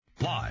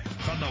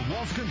the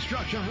Wolf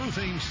Construction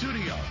Roofing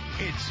Studio,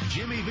 it's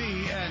Jimmy B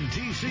and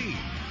TC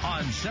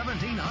on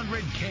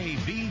 1700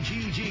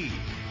 KBGG.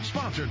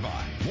 Sponsored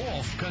by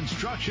Wolf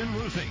Construction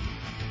Roofing.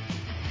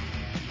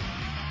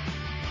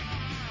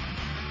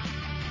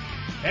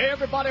 Hey,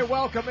 everybody,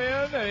 welcome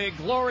in. A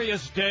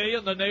glorious day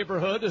in the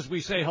neighborhood as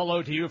we say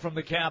hello to you from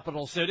the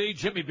capital city,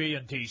 Jimmy B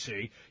and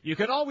TC. You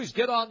can always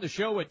get on the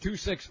show at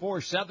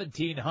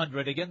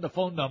 264-1700. Again, the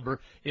phone number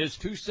is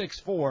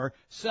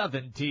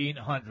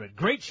 264-1700.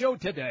 Great show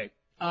today.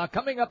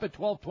 Coming up at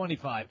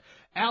 12:25,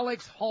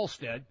 Alex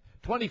Halstead,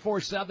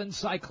 24/7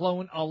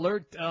 Cyclone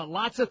Alert.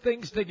 Lots of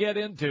things to get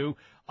into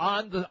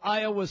on the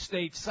Iowa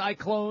State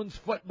Cyclones,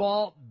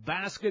 football,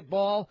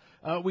 basketball.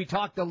 We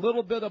talked a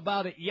little bit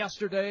about it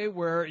yesterday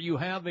where you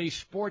have a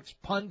sports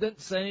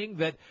pundit saying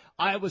that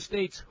Iowa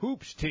State's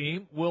hoops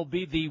team will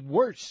be the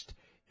worst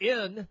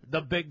in the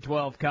Big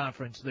 12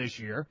 conference this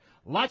year.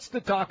 Lots to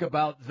talk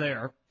about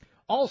there.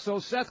 Also,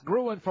 Seth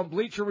Gruen from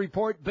Bleacher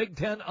Report, Big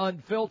Ten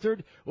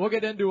Unfiltered. We'll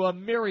get into a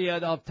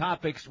myriad of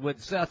topics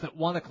with Seth at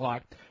 1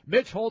 o'clock.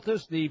 Mitch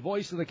Holthus, the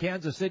voice of the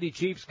Kansas City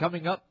Chiefs,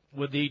 coming up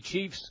with the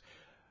Chiefs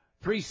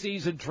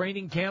preseason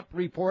training camp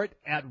report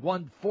at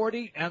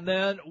 1:40. And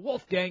then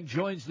Wolfgang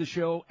joins the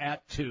show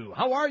at 2.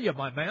 How are you,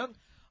 my man?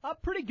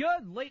 Pretty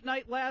good. Late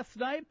night last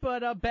night,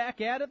 but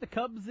back at it. The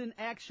Cubs in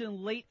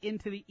action late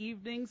into the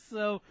evening,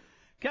 so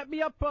kept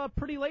me up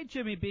pretty late,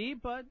 Jimmy B,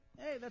 but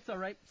hey, that's all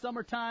right.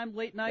 Summertime,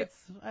 late nights,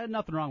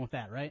 nothing wrong with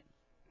that, right?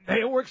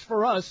 Hey, it works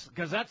for us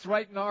because that's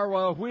right in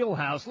our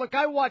wheelhouse. Look,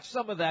 I watched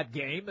some of that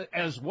game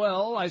as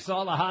well. I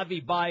saw the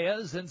Javi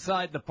Baez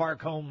inside the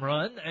park home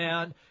run,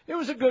 and it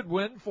was a good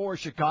win for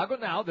Chicago.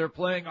 Now they're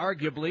playing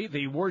arguably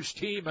the worst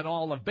team in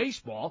all of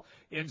baseball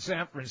in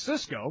San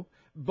Francisco,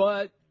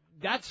 but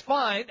that's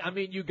fine. I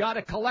mean, you got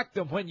to collect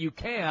them when you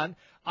can.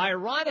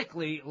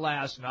 Ironically,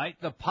 last night,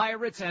 the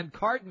Pirates and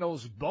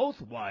Cardinals both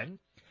won.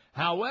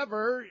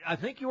 However, I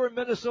think your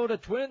Minnesota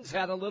Twins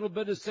had a little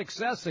bit of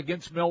success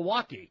against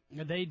Milwaukee.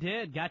 They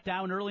did. Got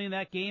down early in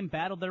that game,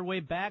 battled their way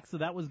back, so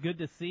that was good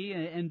to see,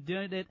 and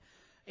did it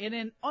in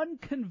an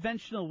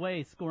unconventional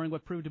way, scoring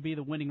what proved to be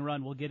the winning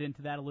run. We'll get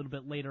into that a little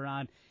bit later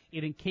on,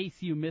 in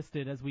case you missed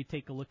it, as we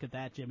take a look at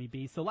that, Jimmy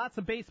B. So lots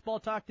of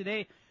baseball talk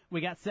today. We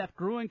got Seth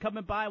Gruen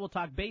coming by. We'll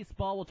talk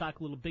baseball. We'll talk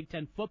a little Big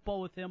Ten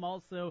football with him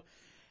also.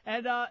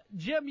 And,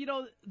 Jim, you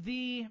know,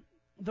 the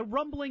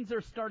rumblings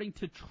are starting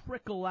to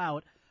trickle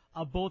out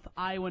of both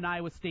Iowa and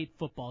Iowa State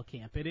football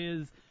camp. It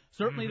is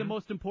certainly the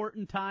most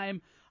important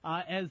time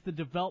as the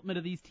development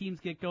of these teams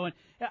get going.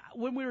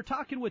 When we were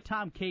talking with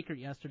Tom Kakert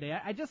yesterday,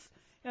 I just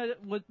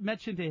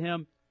mentioned to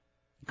him,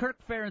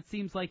 Kirk Ferentz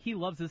seems like he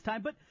loves his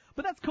time, but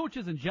that's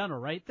coaches in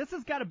general, right? This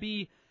has got to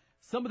be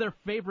some of their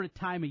favorite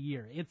time of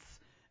year. It's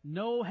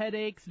no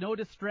headaches, no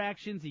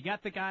distractions. You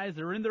got the guys,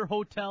 they're in their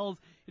hotels,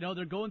 you know,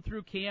 they're going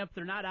through camp,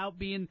 they're not out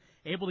being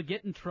able to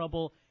get in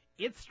trouble.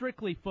 It's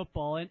strictly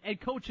football,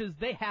 and coaches,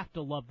 they have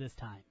to love this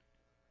time.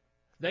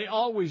 They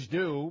always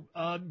do,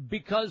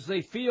 because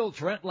they feel,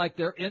 Trent, like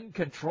they're in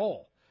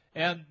control.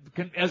 And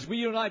as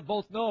you and I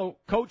both know,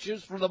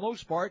 coaches, for the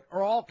most part,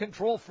 are all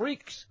control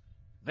freaks.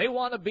 They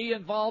want to be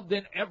involved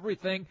in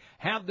everything,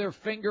 have their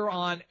finger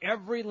on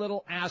every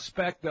little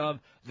aspect of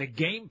the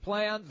game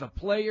plan, the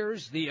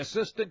players, the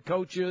assistant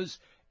coaches,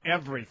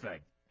 everything.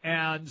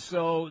 And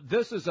so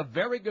this is a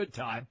very good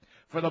time.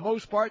 For the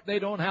most part, they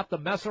don't have to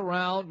mess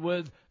around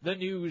with the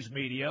news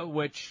media,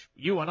 which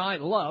you and I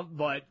love,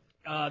 but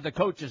the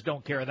coaches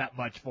don't care that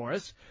much for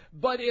us.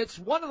 But it's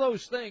one of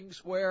those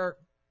things where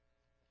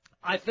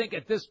I think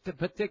at this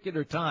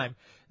particular time,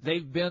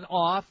 they've been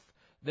off.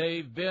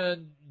 They've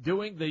been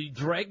doing the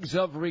dregs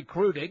of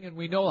recruiting, and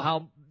we know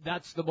how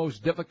that's the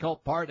most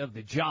difficult part of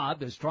the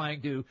job, is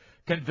trying to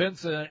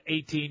convince an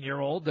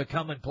 18-year-old to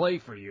come and play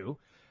for you.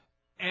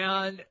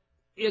 And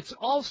it's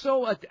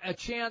also a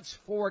chance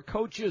for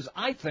coaches,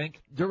 I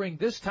think, during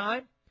this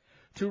time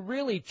to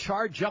really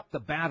charge up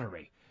the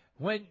battery.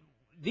 When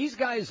these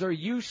guys are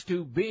used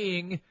to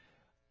being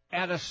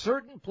at a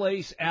certain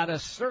place at a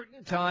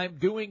certain time,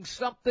 doing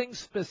something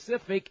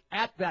specific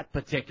at that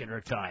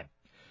particular time.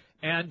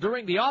 And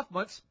during the off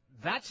months,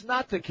 that's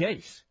not the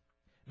case.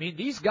 I mean,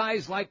 these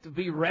guys like to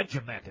be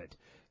regimented.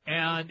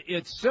 And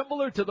it's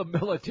similar to the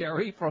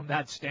military from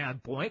that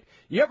standpoint.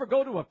 You ever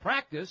go to a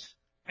practice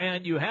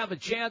and you have a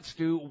chance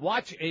to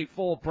watch a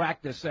full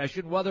practice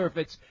session, whether if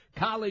it's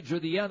college or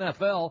the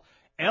NFL,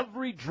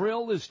 every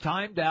drill is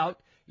timed out.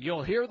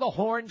 You'll hear the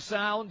horn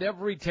sound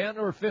every 10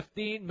 or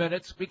 15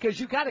 minutes because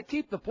you got to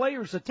keep the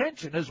players'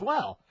 attention as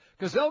well,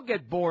 because they'll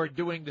get bored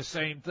doing the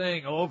same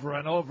thing over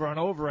and over and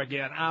over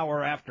again,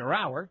 hour after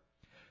hour.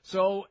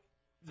 So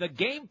the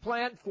game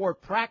plan for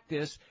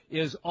practice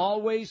is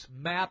always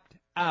mapped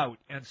out.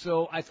 And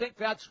so I think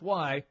that's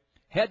why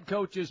head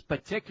coaches,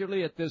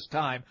 particularly at this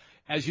time,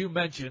 as you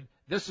mentioned,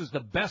 this is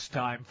the best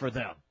time for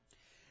them.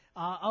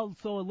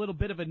 Also, a little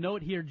bit of a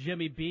note here,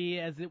 Jimmy B,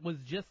 as it was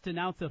just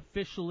announced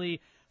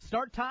officially,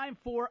 start time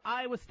for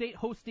Iowa State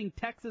hosting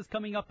Texas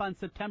coming up on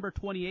September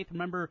 28th.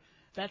 Remember,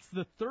 that's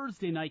the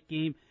Thursday night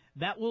game.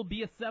 That will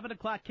be a 7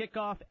 o'clock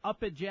kickoff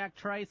up at Jack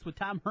Trice with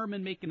Tom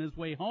Herman making his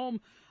way home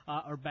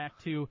or back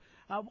to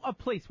a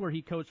place where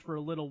he coached for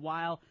a little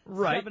while.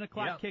 Right. 7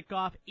 o'clock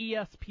kickoff,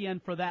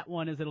 ESPN for that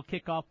one as it'll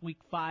kick off week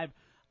 5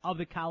 of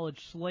the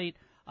college slate.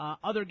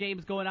 Other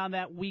games going on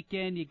that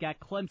weekend, you got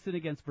Clemson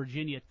against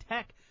Virginia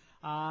Tech,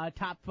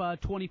 top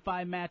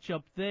 25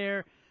 matchup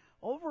there.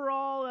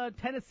 Overall,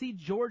 Tennessee,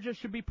 Georgia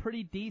should be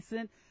pretty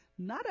decent.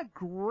 Not a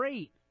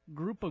great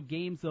group of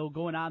games, though,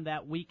 going on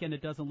that weekend,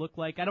 it doesn't look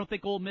like. I don't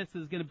think Ole Miss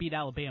is going to beat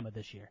Alabama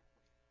this year.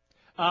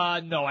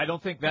 No, I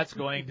don't think that's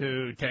going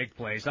to take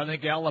place. I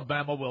think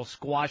Alabama will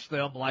squash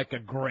them like a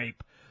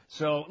grape.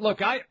 So, look,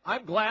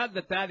 I'm glad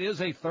that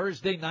is a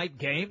Thursday night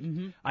game.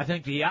 Mm-hmm. I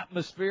think the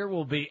atmosphere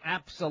will be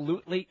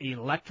absolutely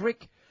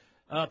electric,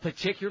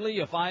 particularly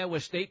if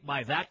Iowa State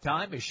by that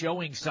time is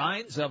showing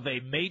signs of a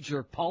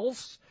major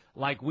pulse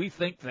like we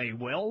think they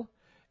will,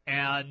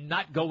 and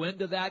not go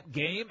into that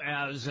game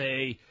as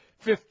a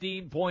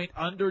 15-point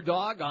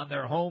underdog on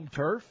their home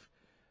turf.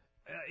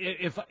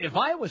 If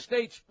Iowa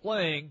State's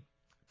playing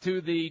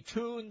to the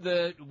tune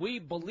that we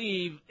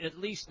believe at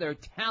least their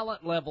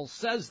talent level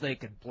says they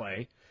can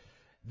play,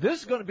 this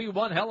is going to be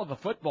one hell of a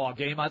football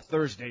game on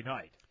Thursday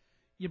night.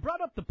 You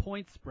brought up the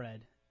point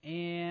spread,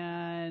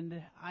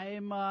 and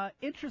I'm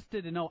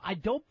interested to know. I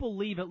don't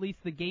believe, at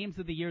least the games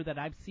of the year that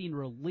I've seen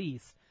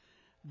released,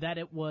 that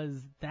it was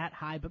that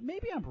high, but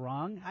maybe I'm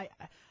wrong.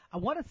 I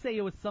want to say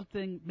it was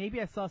something,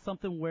 maybe I saw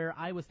something where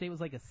Iowa State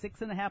was like a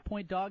 6.5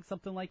 point dog,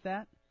 something like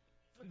that.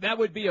 That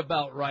would be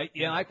about right.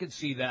 Yeah, I could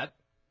see that.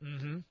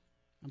 Mm-hmm.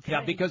 Okay.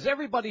 Yeah, because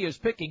everybody is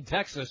picking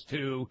Texas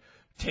to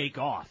take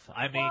off.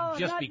 I mean,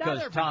 just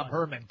because Tom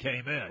Herman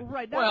came in.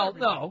 Right.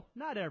 No.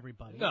 Not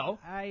everybody. No.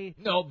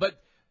 No,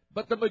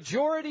 but the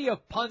majority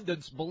of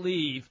pundits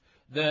believe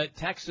that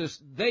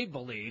they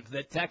believe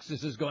that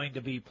Texas is going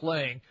to be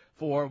playing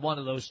for one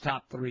of those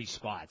top 3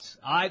 spots.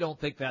 I don't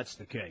think that's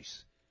the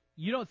case.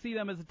 You don't see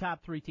them as a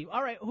top 3 team.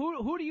 All right,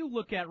 who do you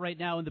look at right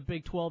now in the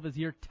Big 12 as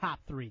your top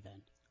 3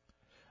 then?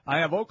 I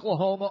have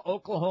Oklahoma,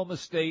 Oklahoma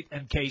State,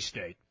 and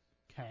K-State.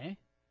 Okay.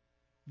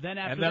 Then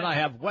after and then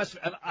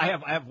that, I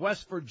have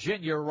West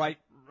Virginia right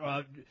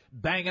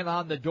banging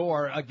on the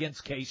door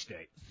against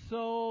K-State.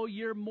 So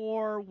you're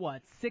more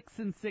 6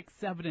 and 6,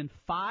 7 and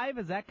 5?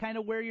 Is that kind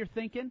of where you're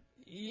thinking?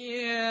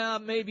 Yeah,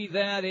 maybe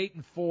that 8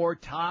 and 4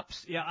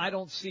 tops. Yeah, I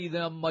don't see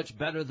them much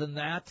better than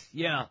that.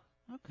 Yeah.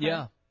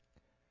 Okay.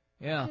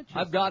 Yeah.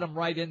 I've got them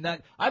right in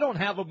that. I don't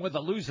have them with a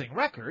losing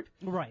record.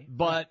 Right.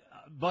 But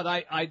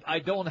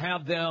I don't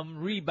have them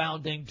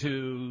rebounding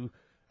to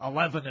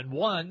 11 and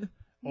 1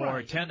 or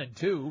right. 10 and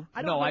 2.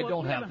 I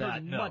don't have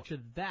that. Much of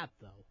that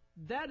though.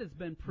 That has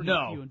been pretty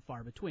few and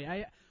far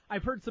between.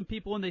 I've heard some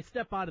people when they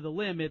step out of the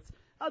limb,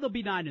 they'll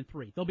be 9 and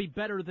 3. They'll be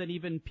better than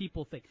even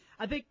people think.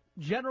 I think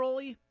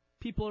generally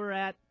people are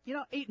at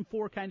 8 and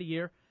 4 kind of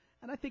year,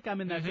 and I think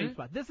I'm in that same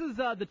spot. This is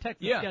the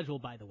Texas schedule,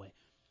 by the way.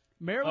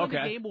 Maryland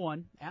in game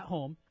 1 at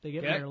home. They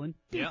get Maryland.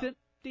 Decent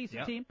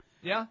team.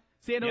 Yeah.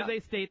 San Jose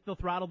State, they'll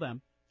throttle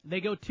them. They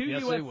go to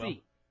USC. They will.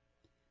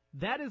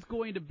 That is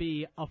going to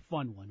be a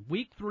fun one.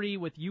 Week 3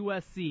 with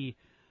USC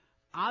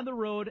on the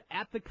road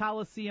at the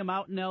Coliseum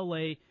out in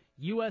L.A.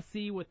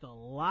 USC with a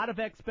lot of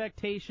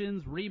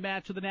expectations.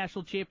 Rematch of the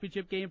national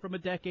championship game from a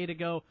decade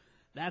ago.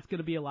 That's going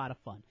to be a lot of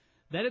fun.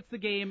 Then it's the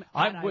game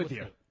at I'm with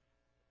you.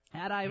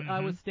 At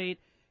Iowa State.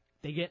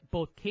 They get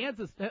both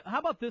Kansas. How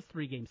about this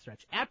 3-game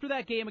stretch? After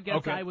that game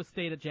against Iowa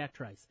State at Jack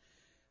Trice,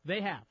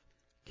 they have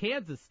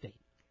Kansas State,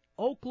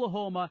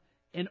 Oklahoma,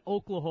 and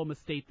Oklahoma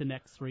State the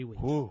next 3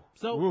 weeks.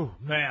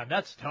 Man,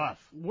 that's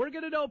tough. We're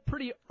going to know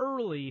pretty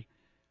early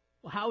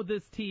how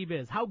this team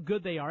is, how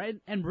good they are.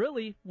 And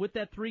really, with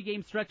that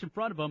 3-game stretch in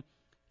front of them,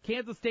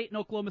 Kansas State and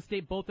Oklahoma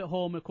State both at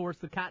home. Of course,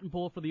 the Cotton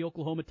Bowl for the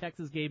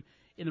Oklahoma-Texas game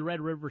in the Red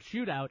River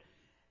Shootout.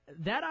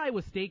 That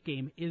Iowa State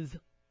game is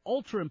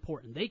ultra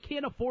important. They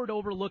can't afford to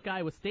overlook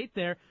Iowa State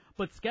there,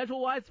 but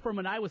schedule-wise, from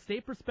an Iowa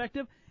State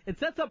perspective, it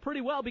sets up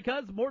pretty well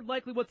because more than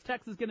likely what's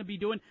Texas going to be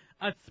doing,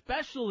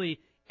 especially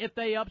if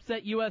they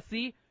upset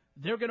USC,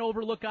 they're going to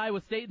overlook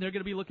Iowa State, and they're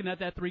going to be looking at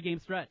that 3-game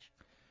stretch.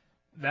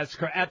 That's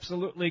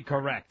absolutely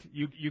correct.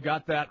 You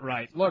got that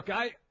right. Look,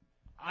 I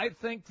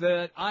think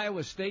that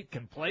Iowa State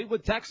can play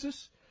with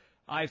Texas.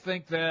 I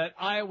think that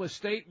Iowa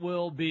State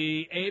will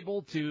be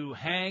able to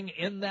hang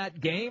in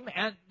that game,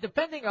 and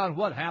depending on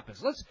what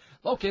happens, let's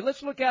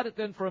look at it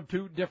then from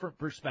 2 different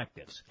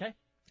perspectives. Okay.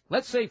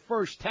 Let's say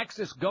first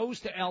Texas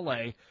goes to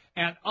L.A.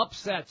 and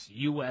upsets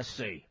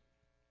USC.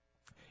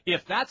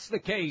 If that's the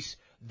case,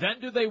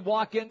 then do they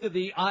walk into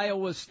the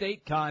Iowa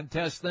State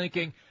contest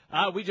thinking,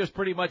 we just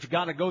pretty much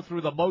got to go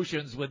through the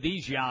motions with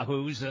these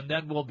yahoos and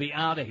then we'll be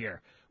out of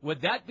here?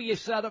 Would that be a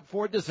setup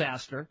for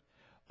disaster?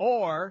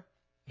 Or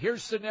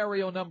here's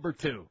scenario number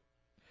 2.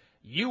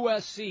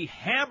 USC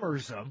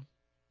hammers them,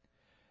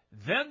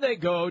 then they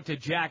go to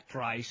Jack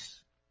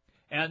Trice,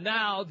 and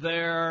now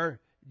they're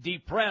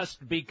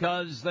depressed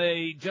because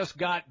they just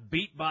got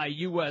beat by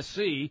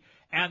USC,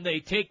 and they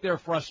take their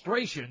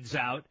frustrations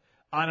out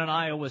on an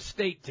Iowa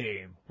State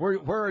team. Where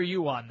are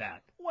you on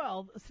that?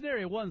 Well,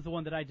 scenario one's the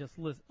one that I just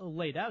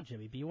laid out,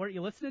 Jimmy B. Weren't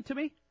you listening to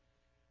me?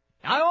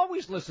 I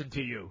always listen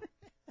to you.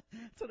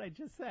 That's what I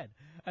just said.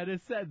 I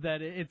just said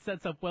that it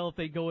sets up well if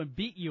they go and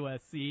beat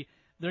USC.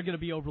 They're going to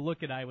be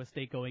overlooking Iowa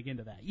State going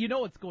into that. You know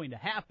what's going to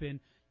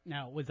happen.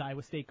 Now, was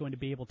Iowa State going to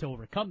be able to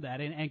overcome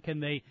that, and can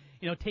they,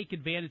 take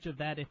advantage of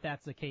that if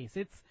that's the case?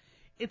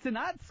 It's an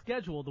odd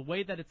schedule the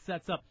way that it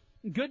sets up.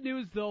 Good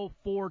news though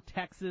for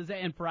Texas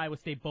and for Iowa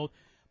State both.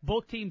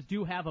 Both teams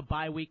do have a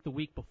bye week the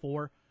week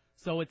before,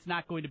 so it's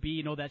not going to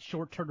be that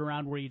short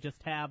turnaround where you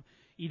just have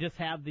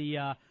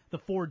the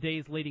 4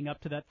 days leading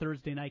up to that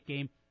Thursday night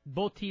game.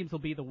 Both teams will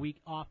be the week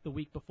off the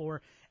week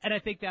before, and I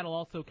think that'll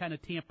also kind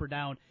of tamper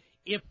down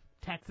if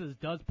Texas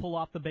does pull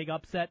off the big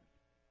upset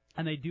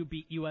and they do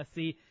beat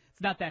USC.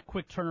 It's not that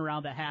quick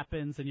turnaround that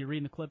happens, and you're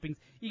reading the clippings.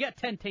 You got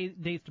 10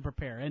 days to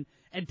prepare,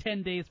 and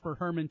 10 days for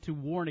Herman to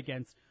warn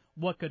against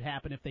what could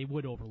happen if they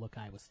would overlook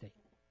Iowa State.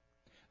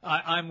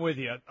 I'm with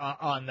you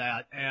on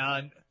that.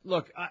 And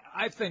look,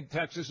 I think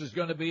Texas is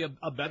going to be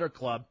a better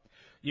club.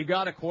 You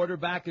got a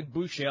quarterback in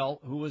Buechele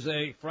who was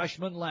a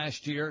freshman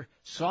last year,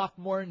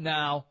 sophomore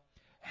now,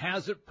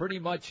 has it pretty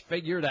much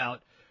figured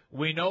out.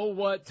 We know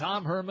what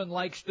Tom Herman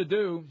likes to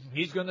do.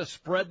 He's going to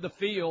spread the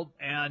field,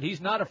 and he's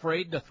not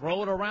afraid to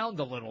throw it around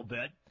a little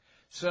bit.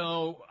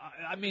 So,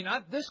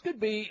 this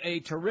could be a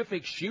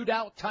terrific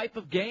shootout type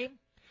of game.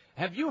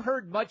 Have you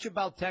heard much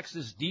about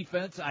Texas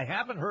defense? I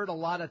haven't heard a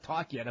lot of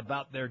talk yet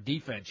about their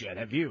defense yet.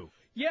 Have you?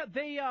 Yeah,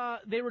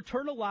 they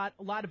return a lot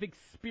of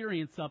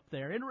experience up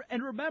there.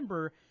 And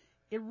remember,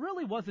 it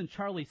really wasn't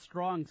Charlie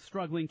Strong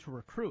struggling to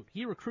recruit.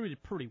 He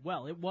recruited pretty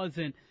well. It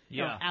wasn't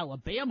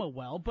Alabama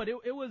well, but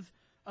it was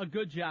a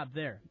good job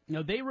there.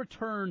 They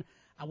return,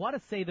 I want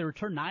to say they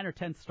return 9 or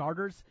 10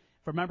 starters,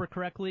 if I remember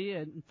correctly.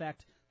 And in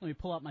fact, let me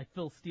pull out my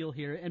Phil Steele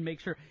here and make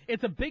sure.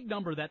 It's a big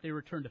number that they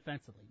return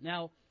defensively.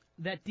 Now,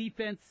 that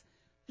defense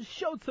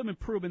showed some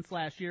improvements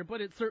last year,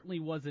 but it certainly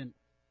wasn't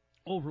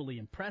overly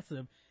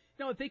impressive.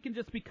 If they can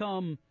just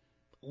become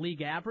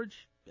league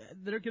average,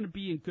 they're going to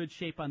be in good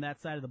shape on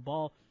that side of the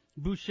ball.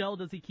 Buechele,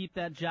 does he keep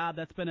that job?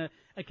 That's been a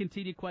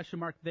continued question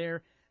mark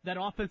there. That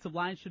offensive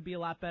line should be a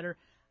lot better.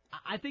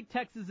 I think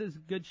Texas is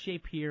in good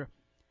shape here.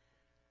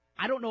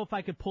 I don't know if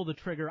I could pull the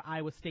trigger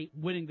Iowa State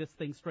winning this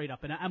thing straight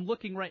up. And I'm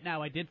looking right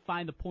now. I did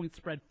find the point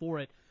spread for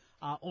it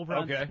over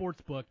on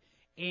Sportsbook.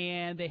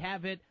 And they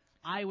have it,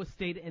 Iowa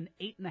State, an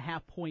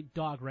 8.5-point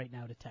dog right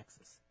now to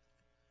Texas.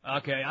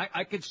 Okay,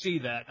 I could see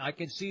that. I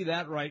can see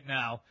that right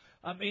now.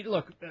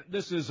 Look,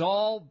 this is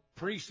all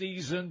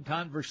preseason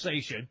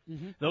conversation.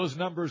 Mm-hmm. Those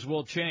numbers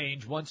will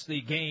change once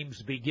the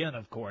games begin,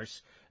 of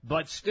course.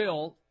 But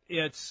still,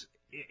 it's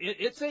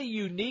a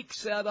unique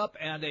setup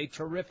and a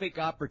terrific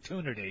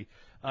opportunity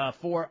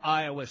for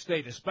Iowa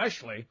State,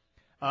 especially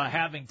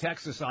having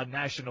Texas on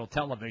national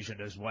television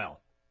as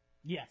well.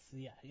 Yes,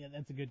 yeah,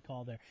 that's a good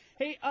call there.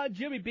 Hey,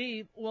 Jimmy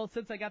B, well,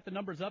 since I got the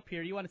numbers up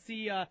here, you want to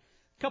see a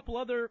couple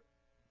other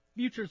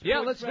futures?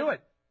 Yeah, let's do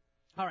it.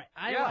 All right,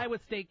 Iowa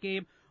State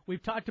game.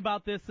 We've talked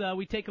about this.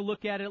 We take a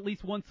look at it at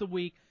least once a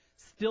week.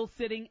 Still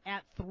sitting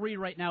at 3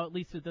 right now, at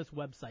least at this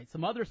website.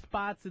 Some other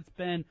spots, it's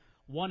been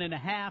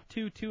 1.5,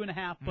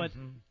 2.5, but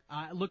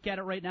look at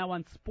it right now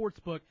on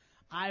Sportsbook.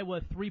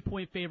 Iowa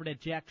 3-point favorite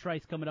at Jack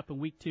Trice coming up in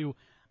week 2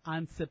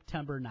 on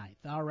September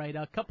 9th. All right,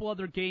 a couple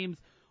other games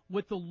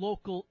with the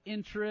local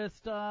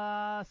interest.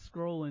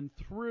 Scrolling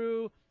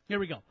through. Here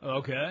we go.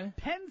 Okay.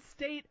 Penn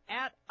State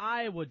at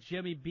Iowa,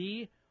 Jimmy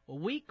B.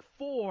 Week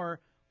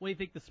 4. What do you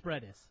think the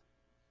spread is?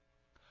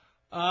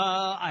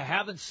 I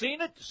haven't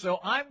seen it, so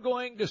I'm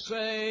going to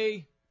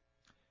say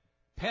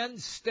Penn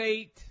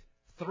State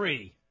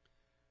 3.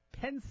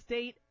 Penn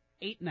State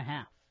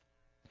 8.5.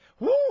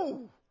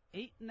 Woo!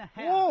 8.5.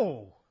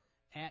 Whoa!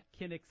 At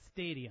Kinnick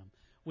Stadium.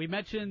 We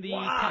mentioned the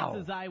Wow.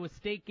 Texas-Iowa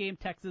State game.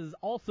 Texas is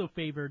also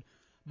favored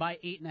by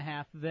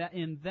 8.5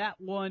 in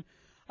that one.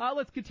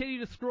 Let's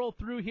continue to scroll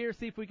through here,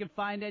 see if we can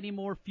find any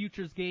more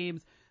futures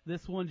games.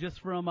 This one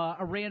just from a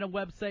random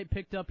website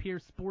picked up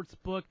here,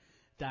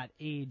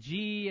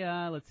 sportsbook.ag.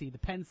 Let's see, the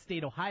Penn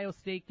State-Ohio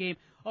State game.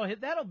 Oh,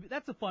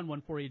 that's a fun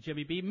one for you,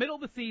 Jimmy B. Middle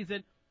of the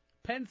season,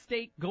 Penn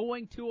State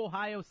going to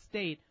Ohio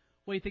State.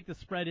 What do you think the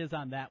spread is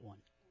on that one?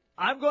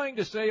 I'm going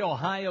to say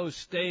Ohio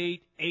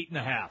State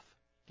 8.5.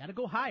 Got to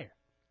go higher.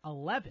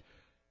 11.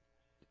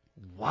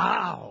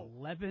 Wow.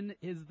 11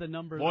 is the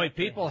number. Boy,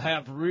 people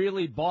have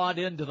really bought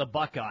into the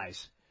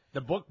Buckeyes.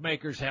 The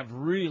bookmakers have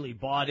really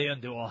bought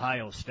into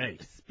Ohio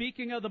State.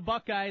 Speaking of the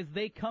Buckeyes,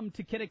 they come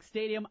to Kinnick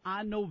Stadium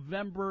on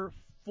November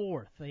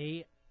 4th.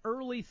 A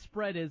early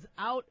spread is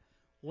out.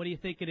 What do you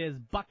think it is?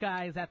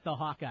 Buckeyes at the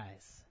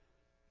Hawkeyes.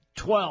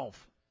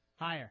 12.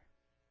 Higher.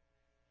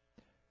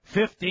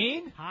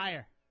 15?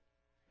 Higher.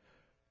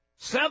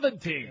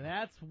 17.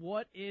 That's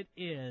what it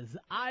is.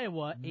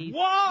 Iowa, a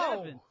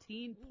Whoa!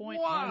 17-point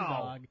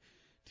underdog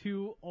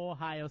to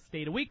Ohio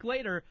State. A week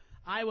later,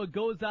 Iowa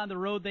goes on the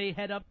road. They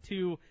head up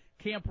to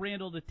Camp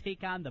Randall to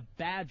take on the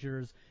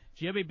Badgers.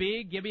 Jimmy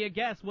B, give me a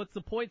guess. What's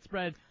the point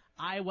spread?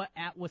 Iowa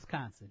at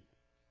Wisconsin.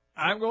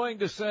 I'm going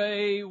to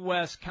say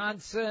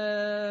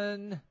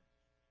Wisconsin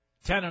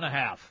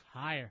 10.5.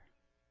 Higher.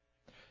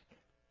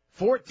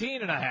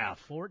 14.5.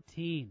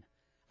 14.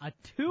 A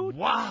 2.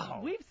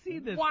 Wow. We've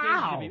seen this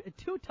Wow. game, Jimmy.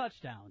 2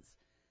 touchdowns.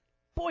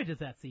 Boy, does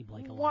that seem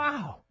like a lot.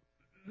 Wow.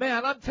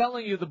 Man, I'm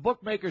telling you, the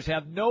bookmakers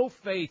have no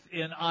faith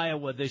in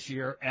Iowa this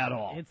year at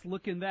all. It's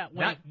looking that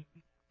way.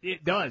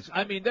 It does.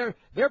 I mean,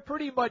 they're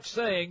pretty much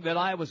saying that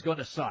Iowa's going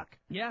to suck.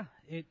 Yeah,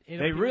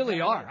 they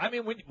really are. I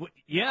mean,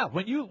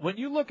 when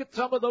you look at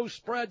some of those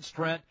spreads,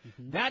 Trent,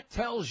 that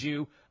tells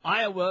you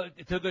Iowa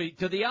to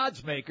the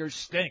odds makers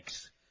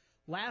stinks.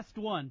 Last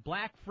one,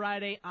 Black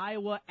Friday,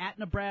 Iowa at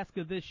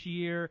Nebraska this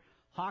year.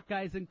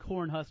 Hawkeyes and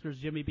Cornhuskers.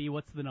 Jimmy B,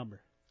 what's the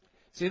number?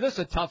 See, this is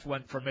a tough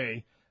one for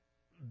me,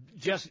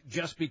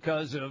 just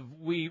because of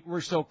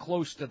we're so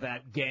close to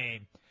that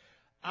game.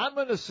 I'm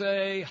going to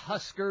say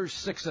Huskers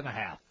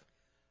 6.5.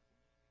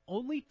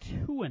 Only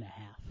 2.5.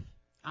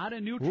 On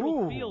a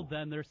neutral field,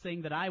 then, they're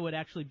saying that I would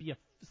actually be a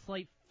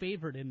slight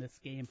favorite in this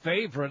game.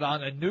 Favorite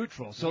on a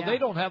neutral. So they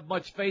don't have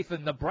much faith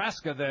in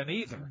Nebraska then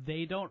either.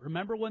 They don't.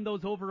 Remember when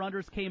those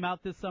over-unders came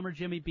out this summer,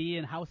 Jimmy B,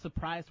 and how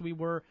surprised we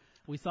were?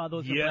 We saw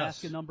those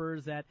Nebraska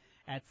numbers at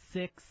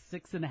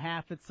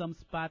 6.5 at some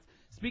spots.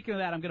 Speaking of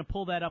that, I'm going to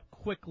pull that up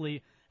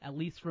quickly, at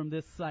least from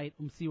this site,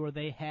 and see where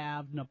they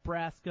have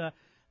Nebraska.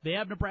 They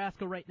have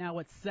Nebraska right now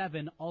at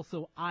 7,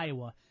 also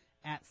Iowa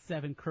at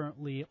 7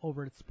 currently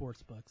over at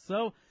Sportsbook.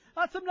 So,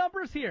 some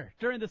numbers here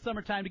during the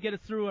summertime to get us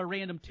through a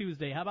random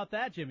Tuesday. How about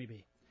that, Jimmy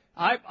B?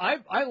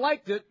 I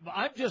liked it.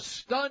 I'm just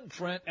stunned,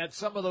 Trent, at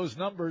some of those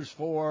numbers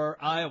for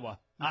Iowa.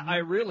 I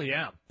really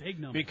am. Big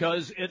number.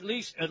 Because at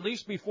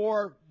least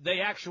before they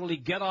actually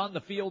get on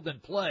the field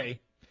and play,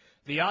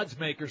 the odds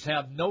makers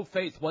have no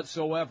faith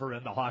whatsoever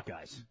in the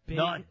Hawkeyes. Big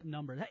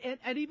number.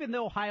 And even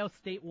though Ohio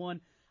State won,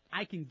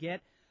 I can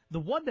get the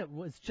one that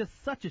was just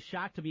such a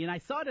shock to me, and I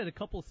saw it at a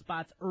couple of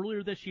spots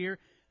earlier this year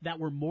that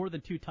were more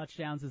than 2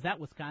 touchdowns, is that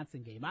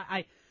Wisconsin game.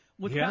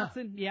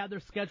 Wisconsin, their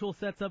schedule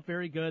sets up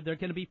very good. They're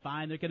going to be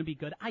fine. They're going to be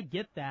good. I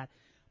get that.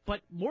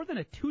 But more than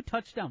a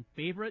 2-touchdown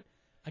favorite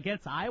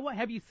against Iowa?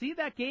 Have you seen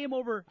that game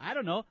over, I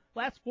don't know,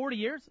 last 40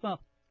 years? Well,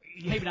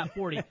 maybe not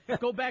 40.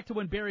 Go back to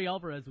when Barry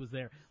Alvarez was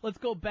there. Let's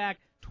go back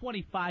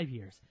 25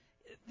 years.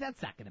 That's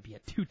not going to be a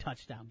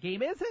 2-touchdown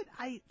game, is it?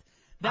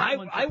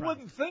 I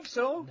wouldn't think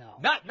so.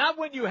 No. Not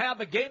when you have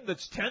a game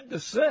that's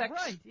 10-6.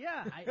 Right,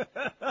 yeah.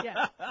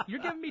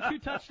 You're giving me 2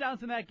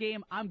 touchdowns in that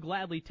game. I'm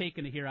gladly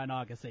taking it here on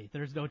August 8th.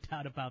 There's no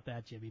doubt about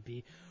that, Jimmy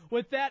B.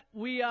 With that,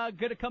 we are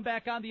going to come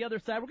back on the other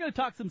side. We're going to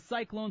talk some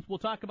Cyclones. We'll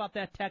talk about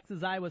that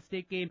Texas-Iowa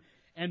State game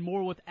and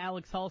more with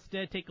Alex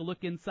Halstead. Take a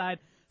look inside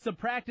some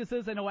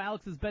practices. I know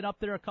Alex has been up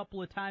there a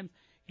couple of times.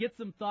 Get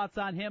some thoughts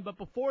on him. But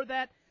before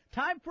that,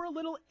 time for a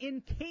little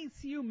In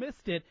Case You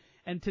Missed It.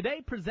 And today,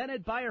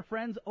 presented by our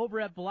friends over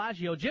at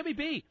Bellagio. Jimmy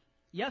B,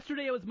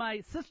 yesterday it was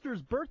my sister's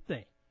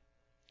birthday.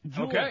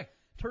 Julie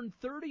turned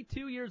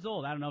 32 years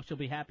old. I don't know if she'll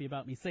be happy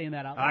about me saying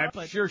that out loud.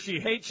 I'm sure she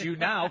hates you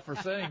now for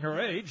saying her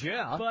age,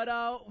 yeah. But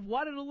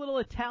wanted a little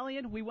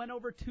Italian. We went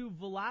over to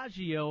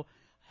Bellagio,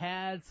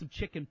 had some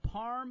chicken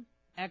parm.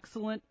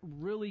 Excellent,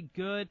 really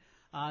good.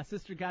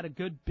 Sister got a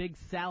good big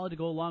salad to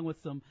go along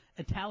with some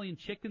Italian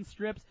chicken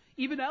strips.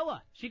 Even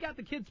Ella, she got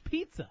the kids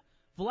pizza.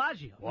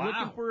 Bellagio,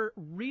 looking for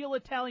real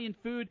Italian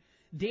food.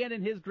 Dan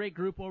and his great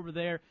group over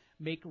there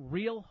make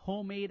real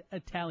homemade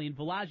Italian.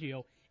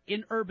 Bellagio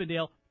in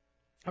Urbandale.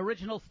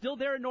 Original still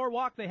there in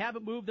Norwalk. They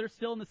haven't moved. They're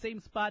still in the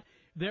same spot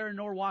there in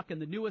Norwalk. And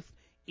the newest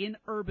in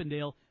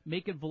Urbandale.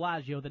 Make it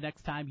Bellagio the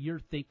next time you're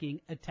thinking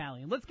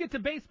Italian. Let's get to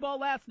baseball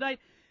last night.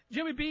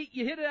 Jimmy B,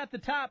 you hit it at the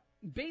top.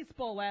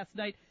 Baseball last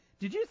night.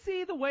 Did you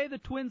see the way the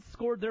Twins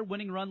scored their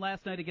winning run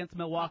last night against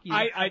Milwaukee?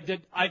 I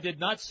did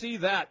not see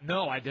that.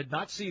 No, I did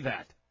not see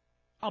that.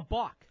 A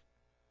balk.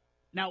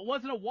 Now, it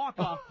wasn't a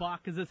walk-off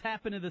balk because this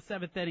happened in the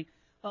 7th inning.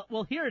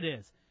 Well, here it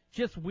is.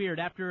 Just weird.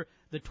 After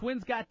the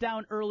Twins got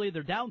down early,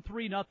 they're down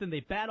 3-0. They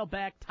battle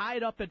back,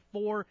 tied up at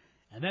 4,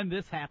 and then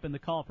this happened, the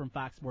call from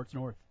Fox Sports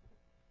North.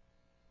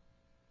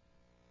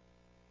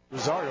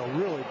 Rosario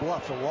really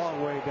bluffed a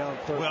long way down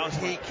third. Well,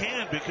 he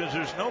can because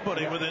there's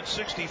nobody within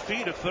 60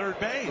 feet of third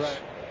base.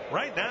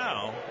 Right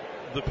now,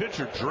 the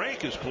pitcher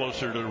Drake is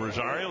closer to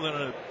Rosario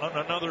than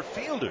another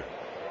fielder.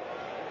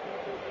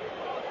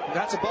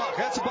 That's a balk.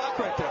 That's a balk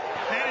right there.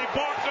 And he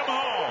balked him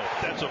home.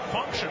 That's a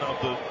function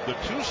of the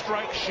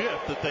 2-strike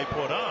shift that they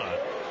put on,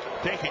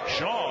 taking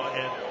Shaw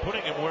and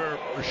putting him where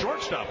a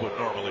shortstop would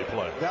normally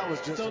play. That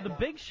was just. So the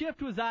big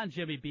shift was on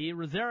Jimmy B.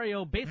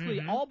 Rosario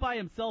basically all by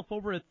himself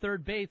over at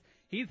third base.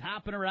 He's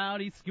hopping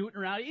around, he's scooting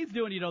around, he's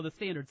doing the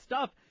standard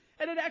stuff,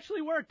 and it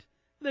actually worked.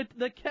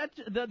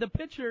 The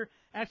pitcher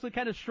actually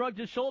kind of shrugged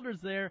his shoulders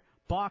there,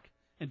 balked,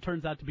 and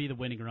turns out to be the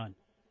winning run.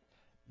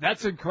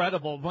 That's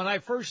incredible. When I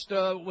first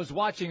was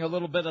watching a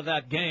little bit of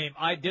that game,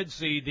 I did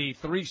see the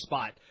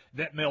 3-spot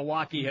that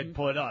Milwaukee had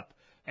put up.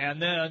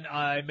 And then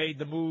I made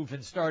the move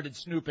and started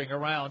snooping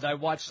around. I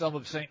watched some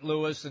of St.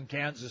 Louis and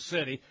Kansas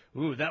City.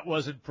 Ooh, that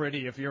wasn't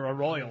pretty if you're a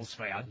Royals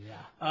fan.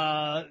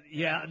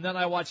 And then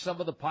I watched some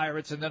of the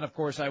Pirates, and then, of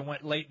course, I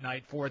went late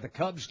night for the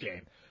Cubs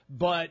game.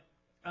 But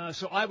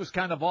So I was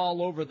kind of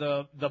all over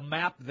the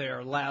map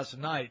there last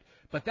night.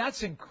 But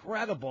that's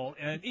incredible.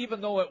 And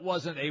even though it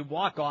wasn't a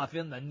walk-off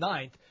in the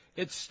ninth,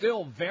 it's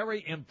still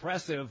very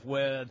impressive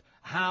with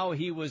how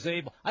he was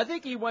able. I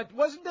think he went,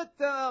 wasn't it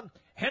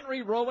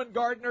Henry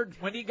Rowan-Gardner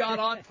when he got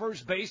on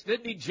first base?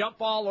 Didn't he jump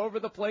all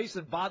over the place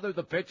and bother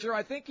the pitcher?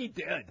 I think he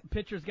did.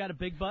 Pitcher's got a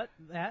big butt,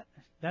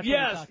 That's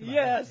yes.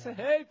 Yeah.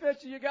 Hey,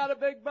 pitcher, you got a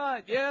big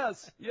butt.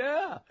 Yes.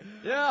 Yeah.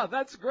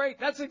 That's great.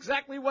 That's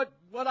exactly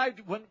when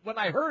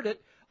I heard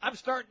it, I'm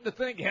starting to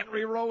think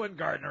Henry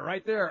Rowan-Gardner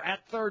right there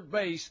at third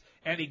base,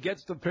 and he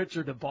gets the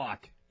pitcher to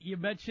balk. You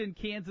mentioned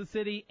Kansas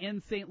City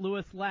and St.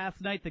 Louis last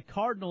night. The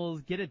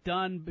Cardinals get it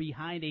done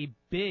behind a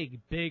big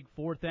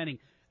fourth inning.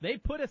 They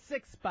put a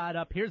 6 spot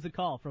up. Here's a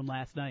call from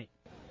last night.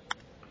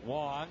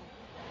 Wong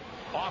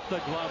off the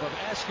glove of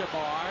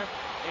Escobar,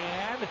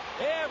 and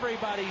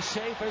everybody's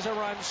safe as a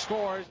run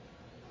scores.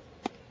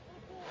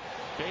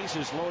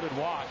 Bases loaded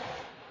walk.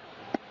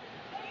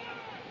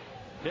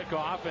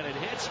 Pickoff, and it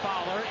hits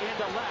Fowler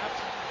into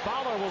left.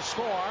 Fowler will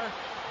score.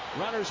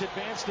 Runners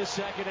advance to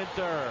second and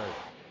third.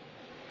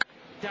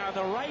 Down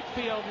the right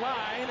field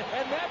line,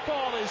 and that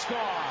ball is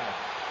gone.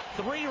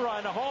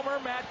 3-run homer,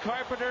 Matt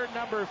Carpenter,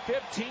 number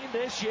 15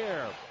 this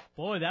year.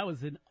 Boy, that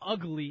was an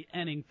ugly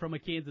inning from a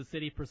Kansas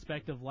City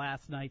perspective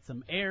last night.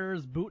 Some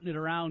errors, booting it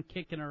around,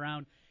 kicking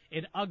around.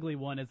 An ugly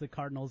one as the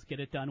Cardinals get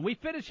it done. We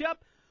finish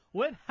up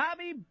with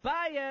Javi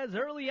Baez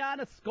early on,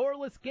 a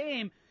scoreless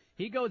game.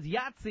 He goes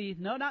Yahtzee.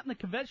 No, not in the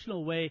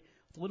conventional way.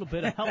 A little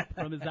bit of help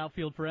from his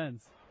outfield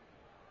friends.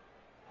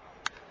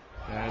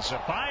 As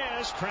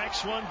Baez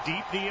cracks one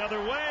deep the other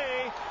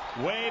way.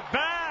 Way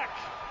back.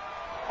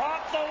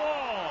 Off the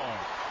wall.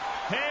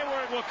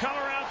 Hayward will come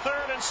around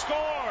third and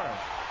score.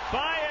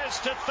 Baez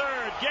to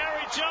third.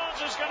 Gary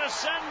Jones is going to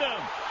send him.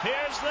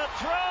 Here's the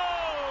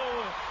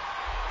throw.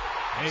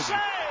 Safe.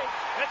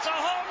 It's a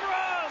home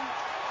run.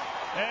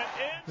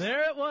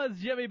 There it was,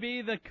 Jimmy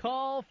B. The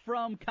call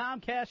from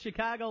Comcast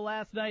Chicago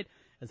last night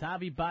as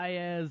Javi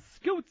Baez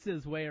scoots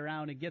his way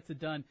around and gets it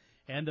done.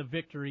 And the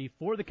victory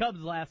for the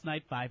Cubs last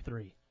night,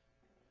 5-3.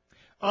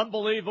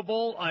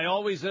 Unbelievable. I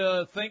always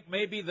think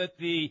maybe that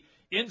the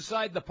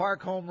inside the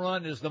park home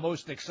run is the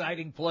most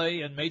exciting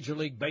play in Major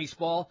League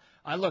Baseball.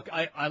 I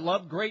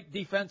love great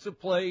defensive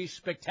plays,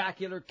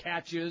 spectacular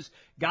catches,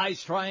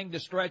 guys trying to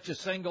stretch a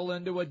single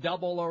into a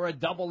double or a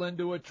double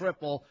into a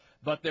triple,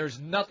 but there's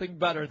nothing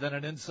better than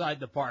an inside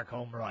the park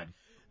home run.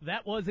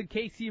 That was, in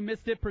case you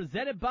missed it,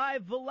 presented by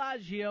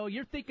Villaggio.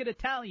 You're thinking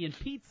Italian,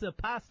 pizza,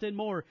 pasta, and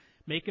more.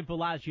 Make it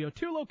Villaggio.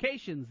 2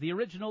 locations, the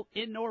original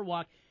in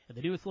Norwalk and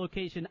the newest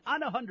location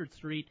on 100th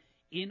Street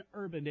in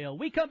Urbandale.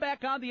 We come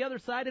back on the other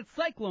side. It's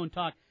Cyclone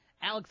Talk.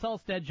 Alex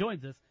Halstead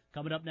joins us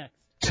coming up next.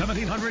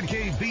 1700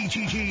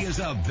 KBGG is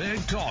a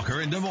big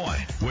talker in Des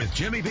Moines with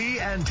Jimmy B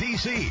and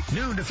TC.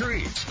 Noon to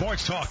 3.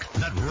 Sports talk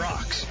that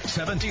rocks.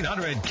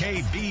 1700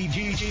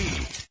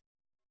 KBGG.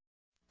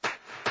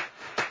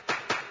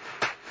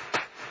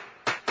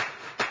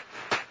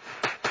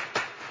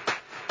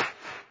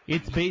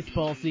 It's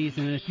baseball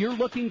season, and if you're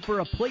looking for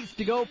a place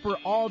to go for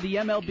all the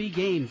MLB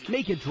games,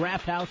 make it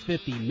Draft House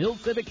 50, Mill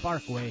Civic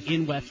Parkway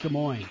in West Des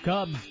Moines.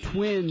 Cubs,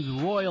 Twins,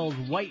 Royals,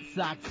 White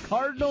Sox,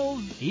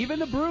 Cardinals, even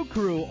the Brew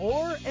Crew,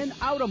 or an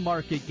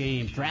out-of-market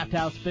game. Draft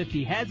House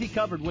 50 has you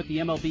covered with the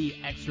MLB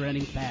Extra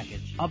Innings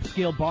package.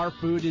 Upscale bar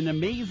food, an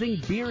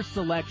amazing beer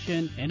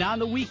selection, and on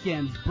the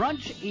weekends,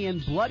 brunch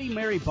and Bloody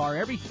Mary bar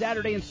every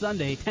Saturday and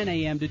Sunday, 10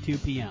 a.m. to 2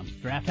 p.m.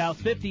 Draft House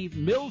 50,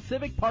 Mill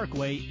Civic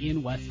Parkway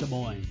in West Des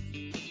Moines.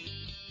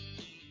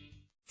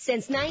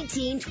 Since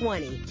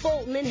 1920,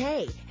 Bolton &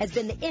 Hay has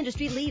been the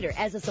industry leader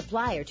as a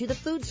supplier to the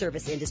food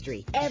service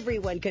industry.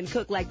 Everyone can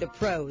cook like the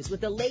pros with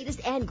the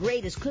latest and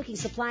greatest cooking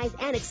supplies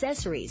and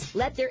accessories.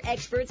 Let their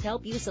experts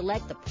help you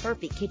select the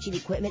perfect kitchen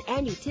equipment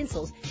and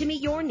utensils to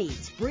meet your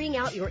needs. Bring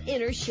out your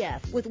inner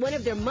chef with one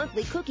of their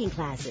monthly cooking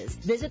classes.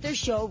 Visit their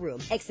showroom,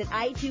 exit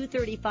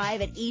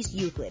I-235 at East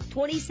Euclid,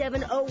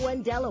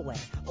 2701 Delaware,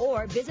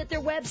 or visit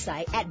their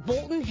website at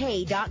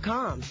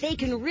boltonhay.com. They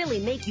can really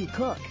make you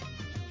cook.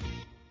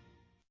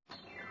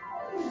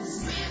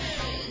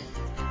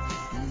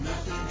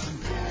 Nothing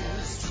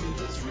compares to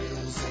the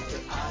thrills at the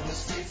Iowa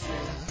State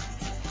Fair.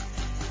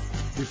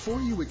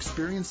 Before you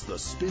experience the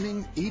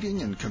spinning,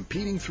 eating, and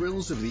competing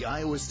thrills of the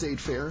Iowa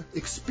State Fair,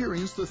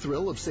 experience the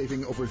thrill of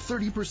saving over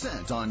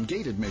 30% on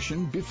gate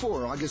admission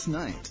before August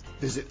 9th.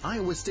 Visit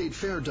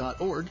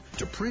iowastatefair.org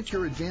to print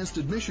your advanced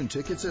admission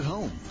tickets at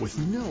home with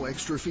no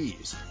extra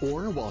fees.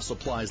 Or, while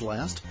supplies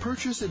last,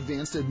 purchase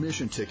advanced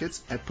admission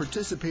tickets at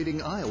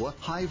participating Iowa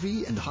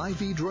Hy-Vee and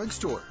Hy-Vee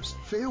drugstores,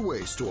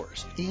 Fairway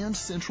stores, and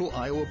Central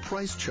Iowa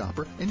Price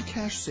Chopper and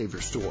Cash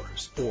Saver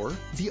stores, or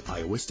the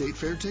Iowa State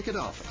Fair ticket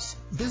office.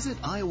 Visit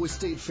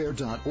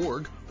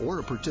iowastatefair.org or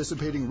a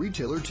participating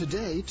retailer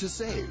today to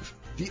save.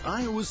 The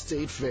Iowa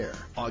State Fair,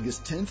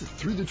 August 10th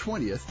through the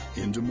 20th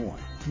in Des Moines.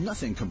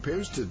 Nothing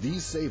compares to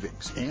these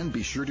savings, and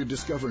be sure to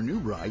discover new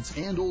rides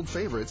and old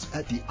favorites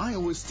at the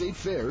Iowa State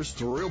Fair's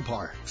thrill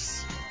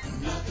parks.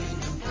 Nothing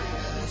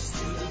compares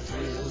to the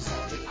thrills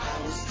at the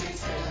Iowa State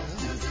Fair.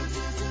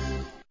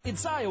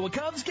 It's Iowa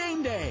Cubs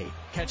game day.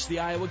 Catch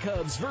the Iowa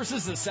Cubs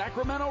versus the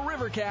Sacramento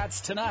River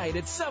Cats tonight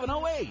at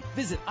 7:08.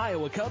 Visit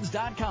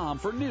iowacubs.com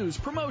for news,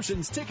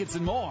 promotions, tickets,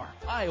 and more.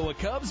 Iowa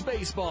Cubs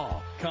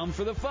baseball. Come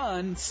for the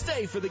fun,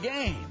 stay for the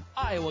game.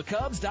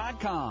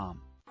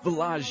 iowacubs.com.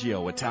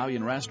 Villaggio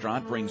Italian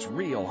Restaurant brings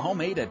real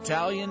homemade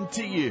Italian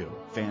to you.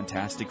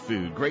 Fantastic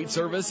food, great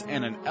service,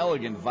 and an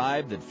elegant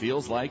vibe that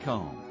feels like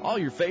home. All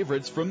your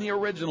favorites from the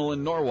original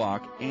in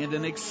Norwalk and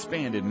an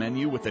expanded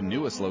menu with the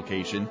newest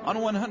location on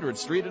 100th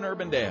Street in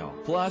Urbandale.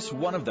 Plus,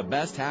 one of the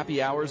best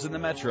happy hours in the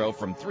metro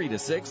from 3 to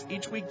 6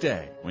 each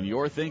weekday. When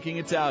you're thinking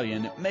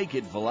Italian, make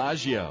it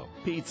Villaggio.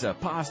 Pizza,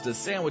 pasta,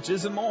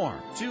 sandwiches, and more.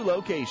 2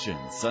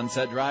 locations,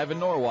 Sunset Drive in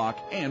Norwalk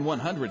and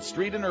 100th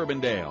Street in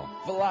Urbandale.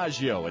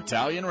 Villaggio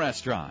Italian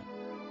Restaurant.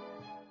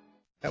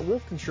 At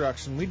Wolf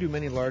Construction, we do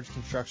many large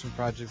construction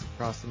projects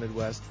across the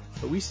Midwest,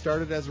 but we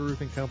started as a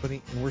roofing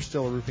company, and we're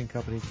still a roofing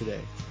company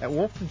today. At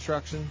Wolf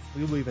Construction,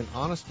 we believe in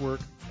honest work,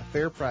 a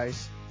fair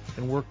price,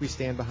 and work we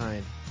stand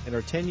behind, and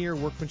our 10-year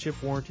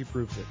workmanship warranty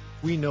proves it.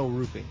 We know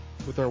roofing.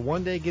 With our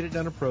one-day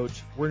get-it-done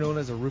approach, we're known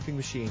as a roofing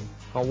machine.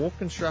 Call Wolf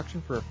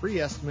Construction for a free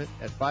estimate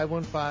at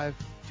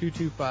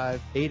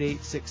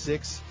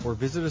 515-225-8866 or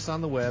visit us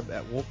on the web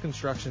at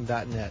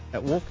wolfconstruction.net.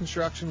 At Wolf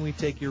Construction, we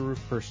take your roof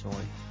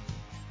personally.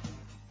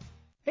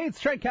 Hey,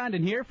 it's Trent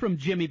Condon here from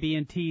Jimmy B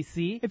and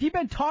TC. If you've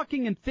been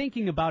talking and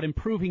thinking about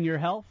improving your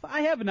health,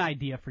 I have an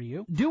idea for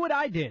you. Do what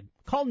I did.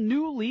 Call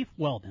New Leaf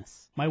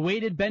Wellness. My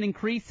weight had been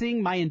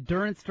increasing, my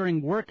endurance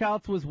during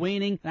workouts was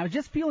waning, and I was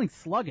just feeling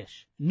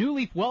sluggish. New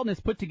Leaf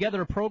Wellness put together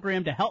a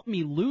program to help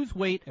me lose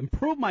weight,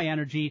 improve my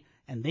energy,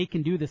 and they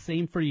can do the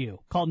same for you.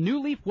 Call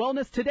New Leaf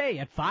Wellness today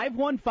at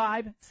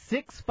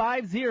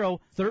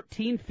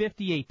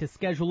 515-650-1358 to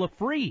schedule a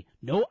free,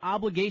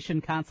 no-obligation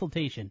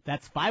consultation.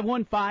 That's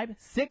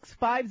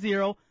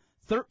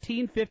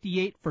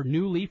 515-650-1358 for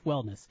New Leaf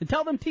Wellness. And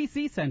tell them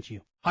TC sent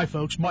you. Hi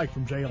folks, Mike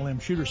from JLM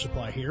Shooter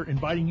Supply here,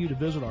 inviting you to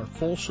visit our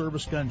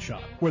full-service gun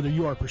shop. Whether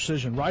you are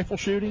precision rifle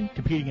shooting,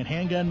 competing in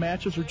handgun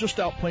matches, or just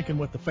out plinking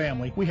with the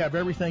family, we have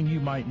everything you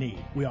might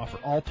need. We offer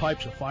all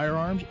types of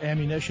firearms,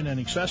 ammunition, and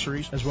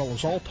accessories, as well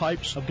as all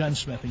types of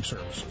gunsmithing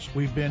services.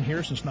 We've been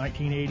here since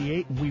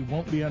 1988, and we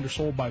won't be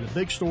undersold by the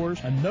big stores,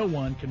 and no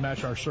one can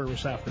match our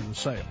service after the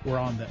sale. We're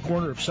on the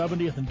corner of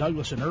 70th and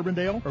Douglas in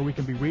Urbandale, or we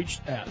can be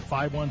reached at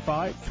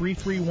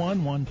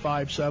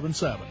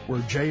 515-331-1577. We're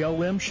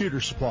JLM Shooter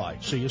Supply.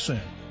 See you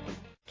soon.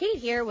 Kate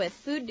here with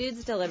Food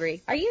Dudes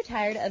Delivery. Are you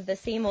tired of the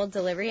same old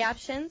delivery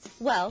options?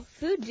 Well,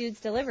 Food Dudes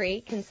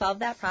Delivery can solve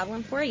that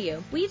problem for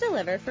you. We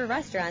deliver for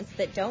restaurants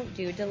that don't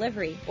do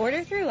delivery.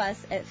 Order through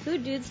us at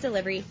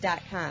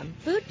fooddudesdelivery.com.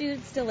 Food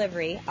Dudes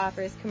Delivery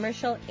offers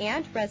commercial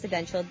and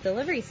residential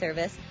delivery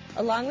service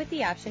along with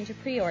the option to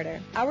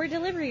pre-order. Our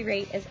delivery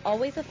rate is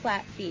always a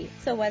flat fee,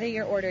 so whether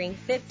you're ordering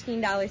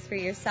 $15 for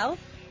yourself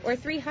or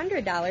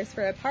 $300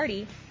 for a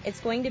party, it's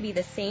going to be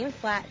the same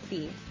flat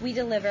fee. We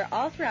deliver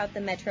all throughout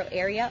the metro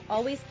area,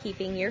 always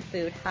keeping your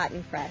food hot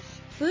and fresh.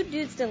 Food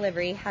Dudes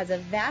Delivery has a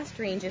vast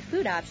range of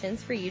food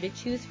options for you to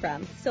choose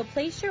from. So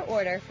place your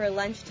order for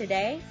lunch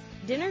today,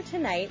 dinner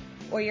tonight,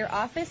 or your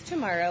office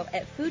tomorrow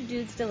at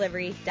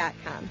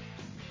fooddudesdelivery.com.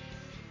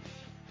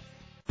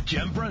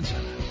 Jim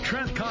Brunson,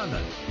 Trent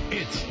Condon.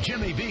 It's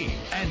Jimmy B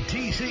and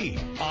TC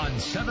on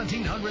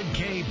 1700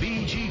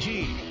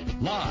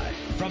 KBGG. Live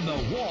from the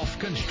Wolf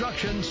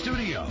Construction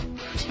Studio.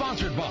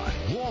 Sponsored by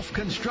Wolf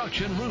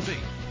Construction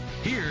Roofing.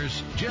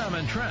 Here's Jim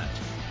and Trent.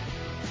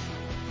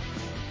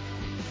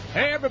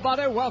 Hey,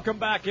 everybody, welcome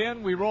back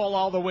in. We roll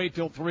all the way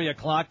till 3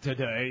 o'clock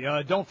today.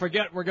 Don't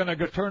forget, we're going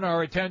to turn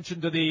our attention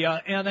to the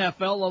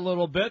NFL a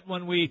little bit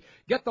when we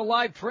get the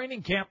live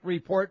training camp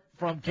report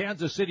from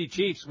Kansas City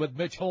Chiefs with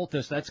Mitch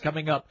Holthus. That's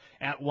coming up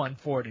at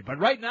 1:40. But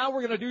right now,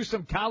 we're going to do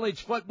some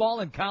college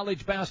football and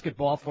college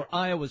basketball for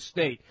Iowa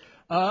State.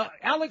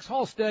 Alex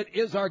Halstead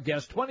is our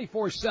guest,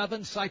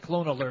 24/7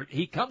 Cyclone Alert.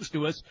 He comes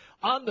to us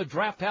on the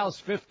Draft House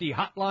 50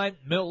 hotline,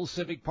 Mills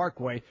Civic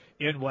Parkway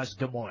in West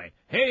Des Moines.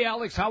 Hey,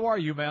 Alex, how are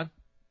you, man?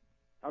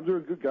 I'm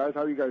doing good, guys.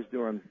 How are you guys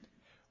doing?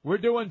 We're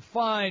doing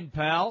fine,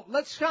 pal.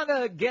 Let's kind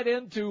of get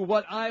into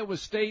what Iowa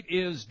State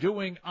is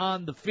doing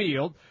on the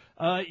field.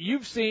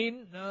 You've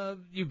been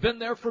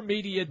there for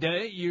Media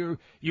Day. You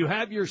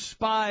have your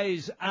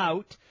spies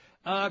out.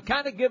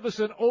 Kind of give us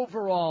an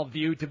overall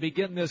view to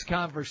begin this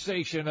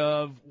conversation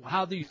of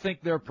how do you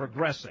think they're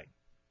progressing?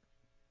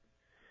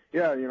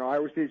 Yeah,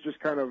 Iowa State's just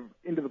kind of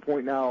into the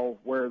point now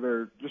where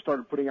they're just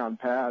started putting on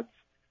pads,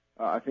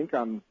 I think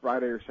on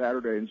Friday or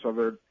Saturday, and so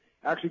they're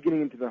actually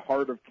getting into the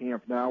heart of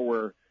camp now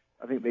where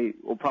I think they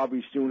will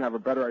probably soon have a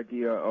better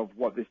idea of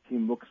what this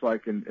team looks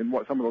like and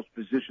what some of those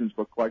positions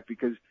look like,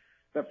 because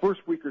that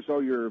first week or so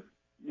you're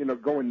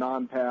going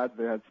non-pads.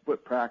 They had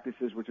split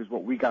practices, which is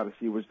what we got to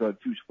see was the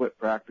 2 split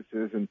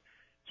practices. And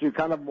so you're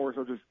kind of more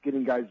so just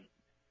getting guys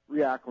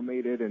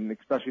reacclimated, and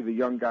especially the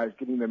young guys,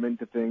 getting them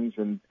into things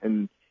and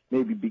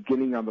maybe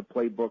beginning on the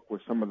playbook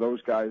with some of those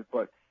guys.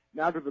 But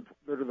now they're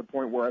to the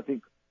point where I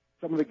think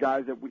some of the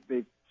guys that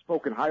they've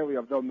spoken highly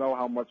of, they'll know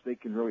how much they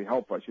can really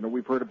help us.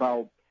 We've heard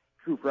about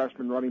true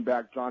freshman running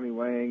back Johnny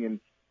Lang and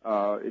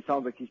It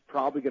sounds like he's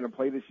probably going to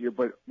play this year,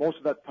 but most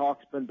of that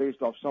talk's been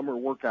based off summer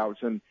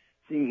workouts and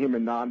seeing him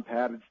in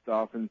non-padded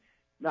stuff. And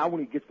now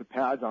when he gets the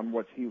pads on,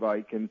 what's he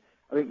like? And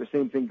I think the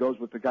same thing goes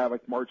with the guy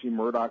like Marcin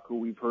Murdoch, who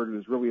we've heard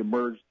has really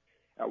emerged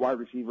at wide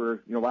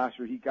receiver. Last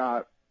year he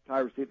got to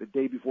Iowa State the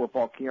day before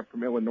fall camp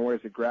from Illinois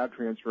as a grad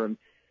transfer, and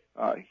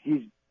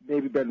he's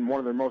maybe been one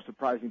of their most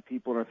surprising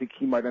people, and I think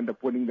he might end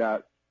up winning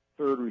that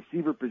third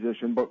receiver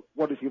position. But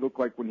what does he look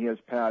like when he has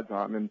pads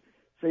on? And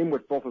same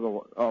with both of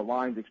the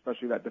lines,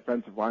 especially that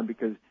defensive line,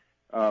 because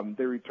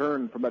they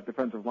return from that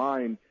defensive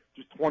line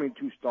just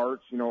 22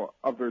 starts.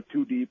 Of their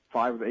 2 deep,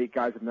 5 of the 8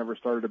 guys have never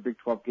started a Big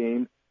 12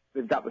 game.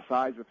 They've got the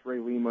size with Ray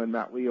Lima and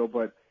Matt Leo,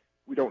 but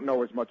we don't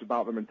know as much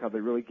about them until they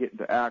really get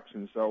into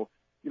action. So,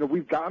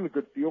 we've gotten a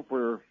good feel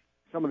for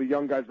some of the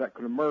young guys that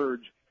could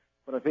emerge,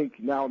 but I think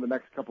now in the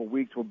next couple of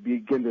weeks we'll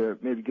begin to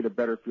maybe get a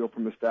better feel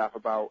from the staff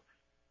about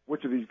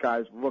which of these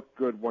guys look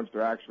good once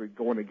they're actually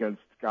going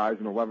against guys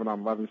in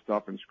 11-on-11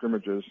 stuff and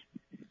scrimmages.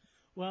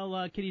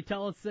 Well, can you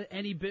tell us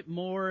any bit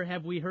more?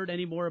 Have we heard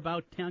any more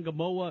about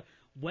Tangamoa,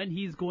 when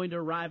he's going to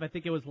arrive? I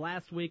think it was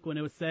last week when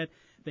it was said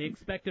they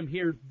expect him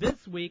here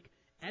this week.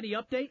 Any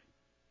update?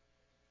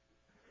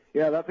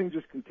 Yeah, that thing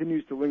just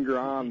continues to linger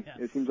on. Yes.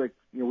 It seems like,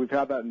 we've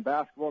had that in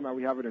basketball. Now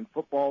we have it in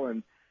football.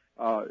 And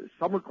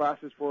summer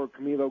classes for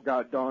Camilo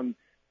got done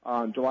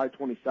on July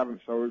 27th.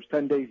 So it was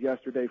 10 days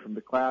yesterday from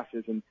the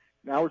classes. And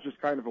now it's just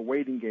kind of a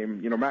waiting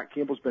game. Matt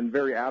Campbell's been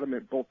very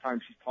adamant both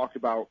times he's talked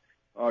about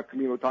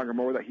Camilo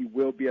Tangamoa that he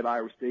will be at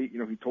Iowa State.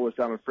 He told us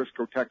down in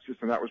Frisco, Texas,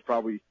 and that was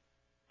probably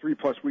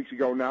 3+ weeks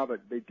ago now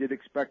that they did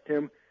expect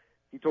him.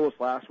 He told us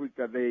last week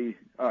that they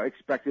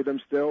expected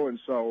him still,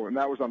 and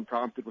that was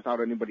unprompted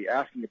without anybody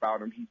asking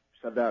about him. He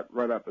said that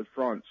right up the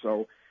front.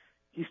 So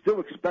he's still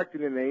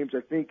expected in Ames.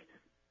 I think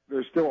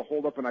there's still a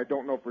holdup, and I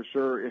don't know for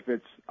sure if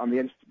it's on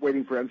the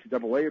waiting for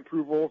NCAA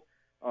approval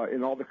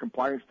and all the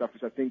compliance stuff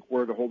is, I think,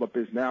 where the holdup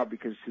is now,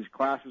 because his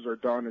classes are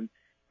done. And,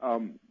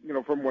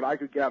 from what I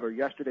could gather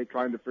yesterday,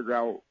 trying to figure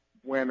out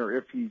when or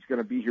if he's going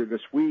to be here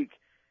this week,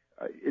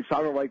 it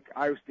sounded like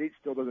Iowa State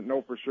still doesn't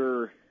know for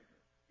sure,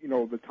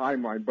 the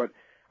timeline. But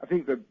I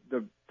think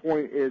the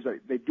point is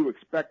that they do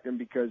expect him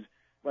because,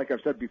 like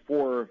I've said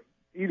before,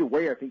 either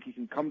way, I think he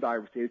can come to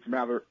Iowa State. It's a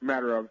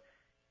matter of,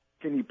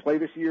 can he play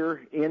this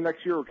year and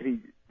next year, or does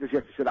he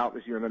have to sit out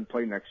this year and then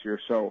play next year?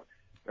 So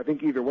I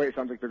think either way, it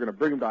sounds like they're going to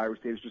bring him to Iowa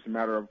State. It's just a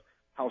matter of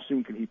how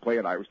soon can he play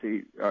at Iowa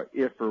State,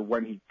 if or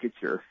when he gets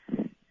here.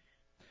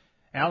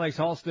 Alex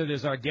Halstead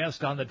is our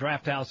guest on the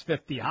Draft House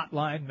 50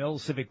 hotline,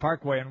 Mills Civic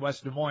Parkway in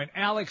West Des Moines.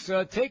 Alex,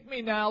 take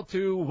me now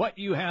to what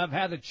you have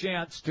had a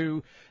chance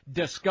to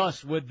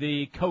discuss with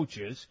the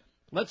coaches.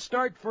 Let's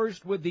start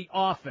first with the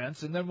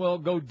offense, and then we'll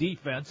go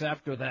defense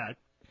after that.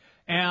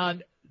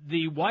 And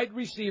the wide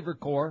receiver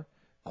core,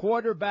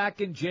 quarterback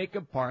in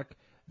Jacob Park,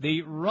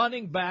 the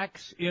running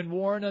backs in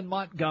Warren and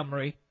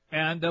Montgomery,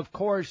 and, of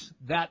course,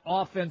 that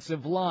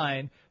offensive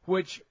line,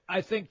 which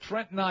I think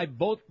Trent and I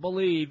both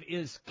believe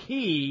is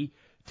key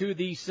to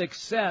the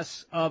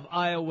success of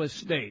Iowa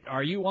State.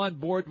 Are you on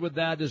board with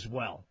that as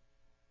well?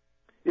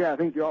 Yeah, I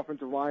think the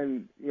offensive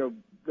line,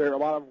 a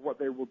lot of what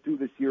they will do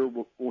this year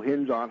will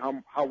hinge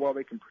on how well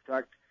they can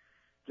protect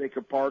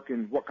Jacob Park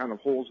and what kind of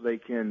holes they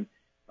can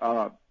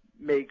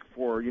make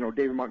for,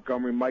 David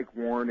Montgomery, Mike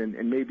Warren,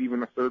 and maybe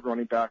even a third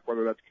running back,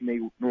 whether that's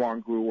Kene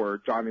Nwangwu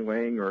or Johnny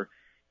Lang or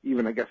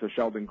even, I guess, a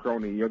Sheldon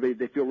Croney.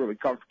 They feel really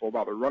comfortable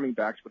about their running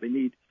backs, but they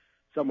need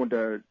someone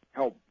to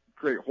help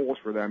create holes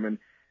for them. And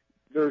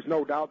there's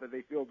no doubt that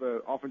they feel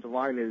the offensive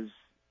line is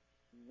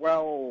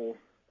well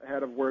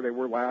ahead of where they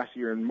were last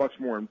year and much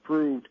more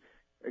improved,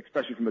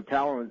 especially from the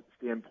talent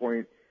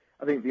standpoint.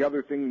 I think the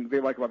other thing they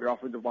like about the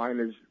offensive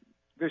line is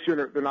this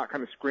year they're not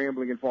kind of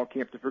scrambling in fall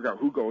camp to figure out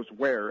who goes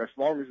where. As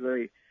long as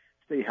they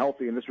stay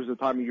healthy, and this was the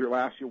time of year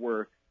last year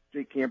where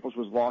Jake Campos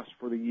was lost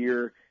for the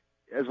year,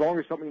 as long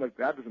as something like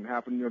that doesn't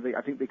happen,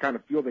 I think they kind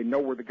of feel they know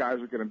where the guys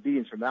are going to be,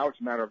 and so now it's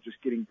a matter of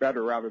just getting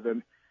better rather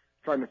than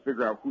trying to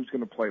figure out who's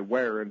going to play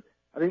where. And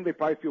I think they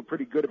probably feel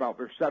pretty good about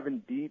their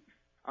 7 deep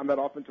on that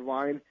offensive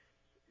line.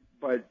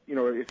 But,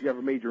 if you have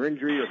a major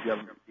injury or if you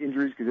have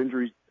injuries, because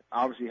injuries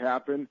obviously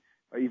happen,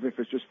 even if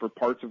it's just for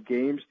parts of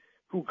games,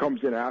 who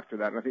comes in after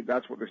that? And I think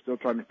that's what they're still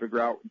trying to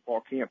figure out in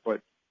fall camp. But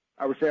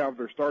I would say out of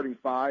their starting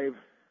 5,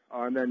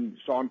 and then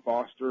Sean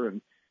Foster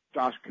and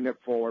Josh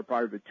Knipfel are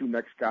probably the 2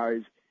 next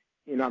guys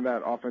in on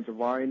that offensive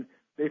line.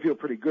 They feel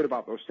pretty good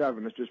about those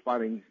 7. It's just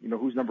finding,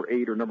 who's number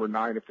 8 or number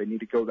 9 if they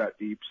need to go that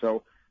deep.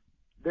 So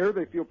there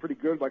they feel pretty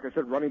good. Like I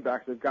said, running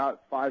backs, they've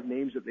got 5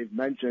 names that they've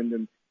mentioned,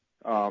 and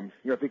I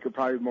think it'll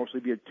probably mostly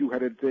be a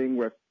 2-headed thing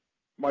with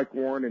Mike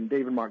Warren and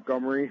David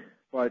Montgomery.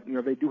 But,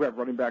 they do have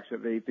running backs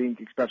that they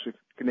think, especially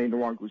if Kene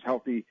Nwangwu, who's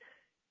healthy,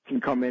 can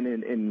come in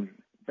and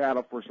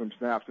battle for some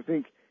snaps. I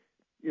think,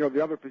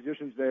 the other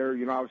positions there,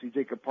 obviously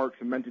Jacob Park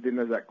cemented in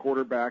as that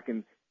quarterback,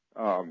 and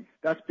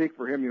that's big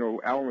for him.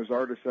 Alan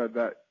Lazarda said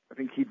that I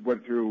think he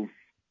went through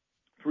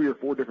 3 or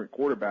 4 different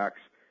quarterbacks.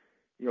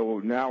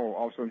 Now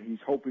all of a sudden he's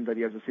hoping that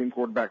he has the same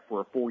quarterback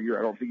for a full year.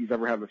 I don't think he's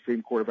ever had the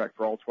same quarterback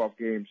for all 12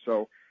 games.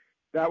 So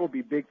that will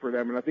be big for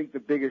them. And I think the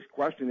biggest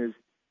question is,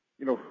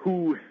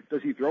 who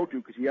does he throw to?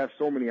 Because he has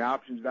so many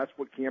options. That's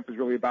what camp is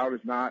really about, is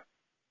not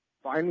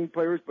finding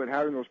players, but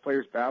having those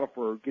players battle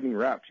for getting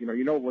reps.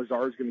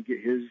 Lazard's going to get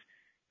his,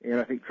 and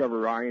I think Trevor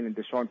Ryan and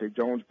Deshaunte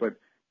Jones, but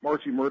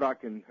Marcy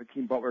Murdoch and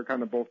Hakeem Butler are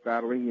kind of both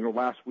battling.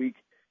 Last week,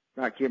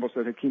 Matt Campbell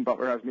said Hakeem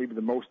Butler has maybe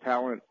the most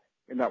talent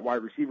in that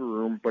wide receiver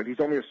room, but he's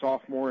only a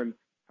sophomore, and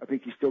I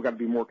think he's still got to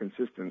be more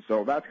consistent.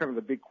 So that's kind of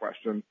the big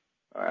question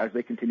as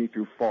they continue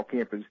through fall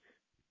camp, is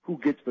who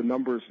gets the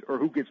numbers or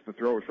who gets the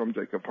throws from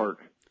Jacob Hart.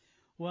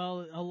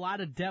 Well, a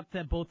lot of depth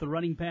at both the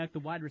running back, the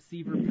wide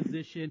receiver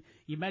position.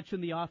 You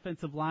mentioned the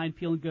offensive line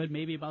feeling good,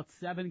 maybe about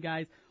 7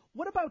 guys.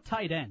 What about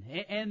tight end?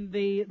 And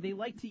they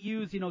like to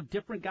use,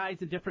 different guys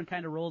in different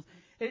kind of roles.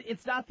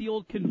 It's not the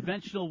old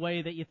conventional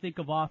way that you think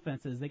of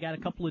offenses. They got a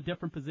couple of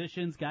different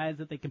positions, guys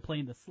that they can play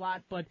in the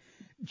slot. But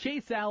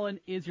Chase Allen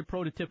is your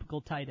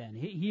prototypical tight end.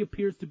 He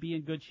appears to be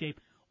in good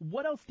shape.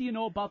 What else do you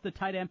know about the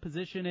tight end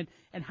position,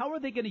 and how are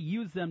they going to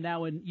use them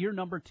now in year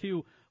number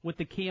 2 with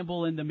the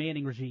Campbell and the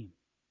Manning regime?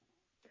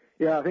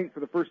 Yeah, I think for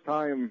the first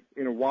time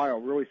in a while,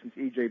 really since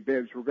E.J.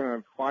 Bibbs, we're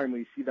going to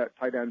finally see that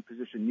tight end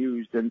position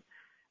used. And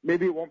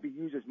maybe it won't be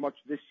used as much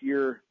this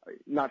year.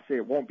 Not to say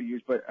it won't be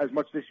used, but as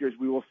much this year as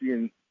we will see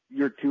in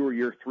year 2 or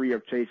year 3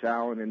 of Chase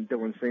Allen and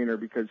Dylan Sainer,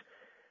 because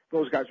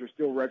those guys are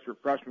still redshirt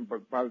freshmen.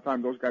 But by the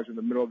time those guys are in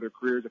the middle of their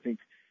careers, I think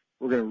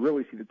we're going to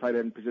really see the tight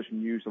end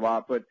position used a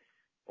lot. But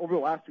over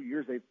the last 2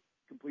 years, they've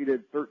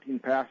completed 13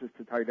 passes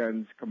to tight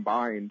ends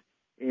combined,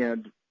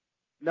 and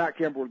Matt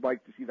Campbell would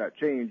like to see that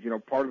change.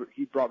 Part of it,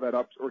 he brought that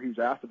up, or he was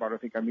asked about it, I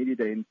think, on Media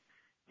Day, and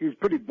he was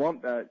pretty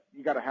blunt that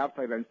you got to have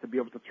tight ends to be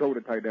able to throw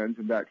to tight ends,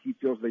 and that he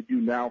feels they do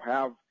now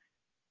have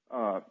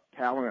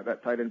talent at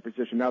that tight end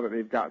position now that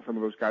they've got some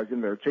of those guys in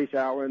there. Chase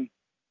Allen,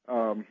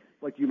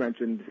 like you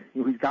mentioned,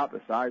 he's got the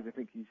size. I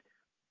think he's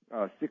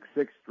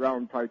 6'6",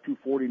 around probably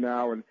 240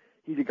 now, and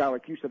he's a guy,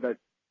 like you said, that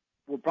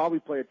will probably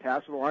play a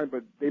tassel line,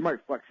 but they might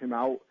flex him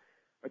out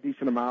a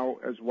decent amount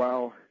as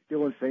well.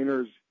 Dylan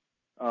Sainer's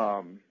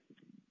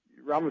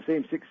around the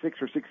same 6'6"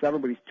 or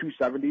 6'7", but he's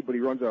 270, but he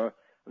runs I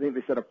think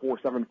they said a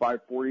 4.7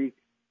 5.40,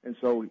 and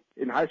so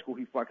in high school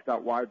he flexed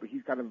out wide, but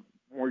he's kind of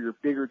more your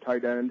bigger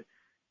tight end.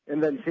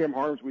 And then Sam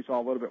Harms we saw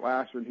a little bit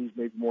last year, and he's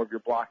maybe more of your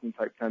blocking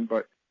tight end,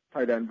 but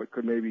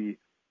could maybe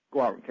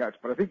go out and catch.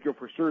 But I think you'll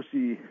for sure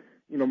see,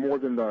 more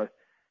than the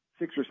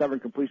 6 or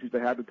 7 completions they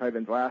had to tight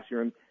ends last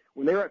year. And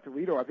when they were at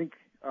Toledo, I think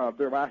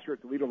their last year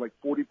at Toledo, like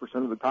 40%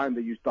 of the time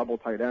they used double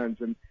tight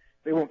ends, and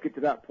they won't get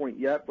to that point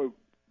yet, but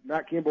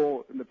Matt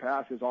Campbell in the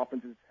past, his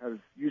offenses has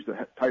used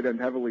the tight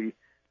end heavily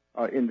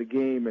in the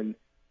game, and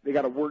they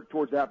got to work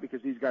towards that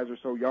because these guys are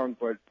so young.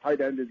 But tight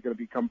end is going to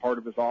become part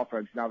of his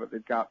offense now that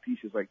they've got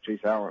pieces like Chase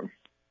Allen.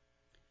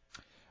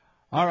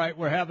 All right,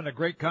 we're having a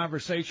great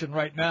conversation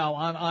right now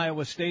on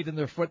Iowa State and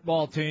their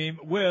football team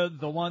with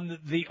the one,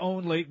 the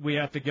only, we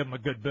have to give him a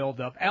good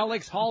build-up,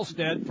 Alex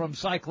Halstead from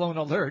Cyclone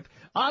Alert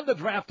on the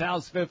Draft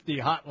House 50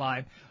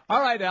 hotline.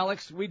 All right,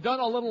 Alex, we've done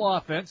a little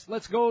offense.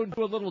 Let's go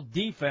into a little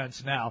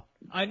defense now.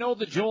 I know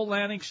the Joel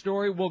Lanning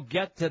story, we'll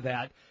get to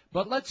that,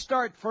 but let's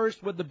start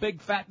first with the big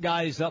fat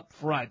guys up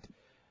front.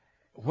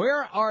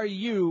 Where are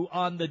you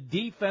on the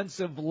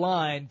defensive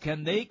line?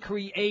 Can they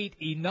create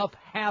enough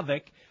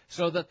havoc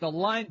so that the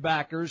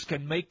linebackers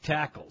can make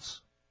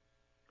tackles?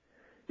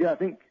 Yeah, I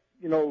think,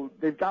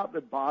 they've got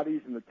the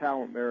bodies and the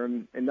talent there,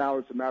 and now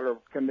it's a matter of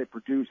can they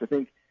produce. I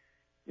think,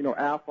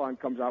 Athlon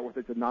comes out with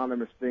its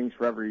anonymous things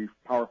for every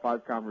Power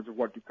 5 conference of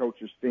what do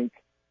coaches think,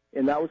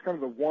 and that was kind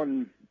of the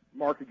one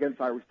mark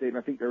against Iowa State, and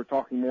I think they were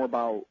talking more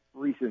about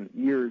recent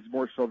years,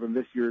 more so than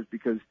this year's,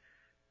 because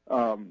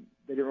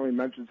they didn't really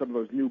mention some of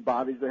those new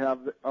bodies they have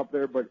up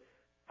there, but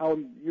how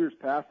in years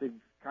past they've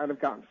kind of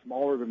gotten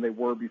smaller than they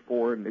were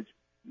before, and it's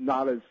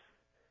not as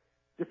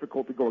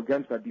difficult to go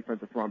against that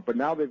defensive front. But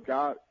now they've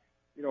got,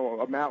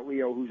 a Matt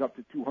Leo who's up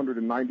to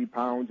 290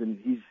 pounds, and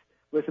he's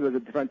listed as a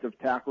defensive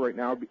tackle right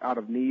now out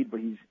of need,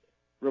 but he's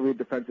really a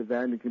defensive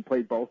end and can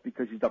play both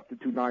because he's up to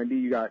 290.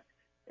 You got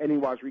Eni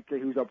Wazrike,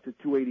 who's up to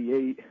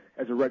 288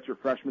 as a redshirt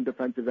freshman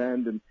defensive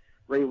end, and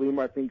Ray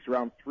Lima, I think, is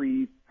around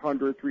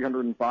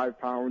 305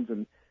 pounds,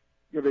 and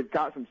they've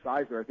got some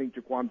size there. I think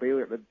Jaquan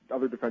Bailey at the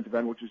other defensive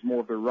end, which is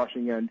more of their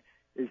rushing end,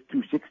 is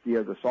 260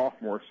 as a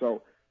sophomore.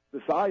 So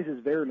the size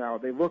is there now.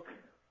 They look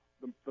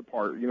the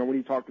part. When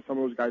you talk to some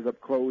of those guys up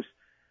close,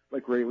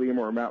 like Ray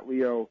Lima or Matt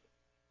Leo,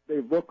 they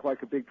look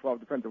like a Big 12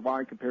 defensive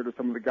line compared to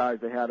some of the guys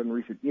they had in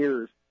recent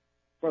years.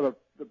 But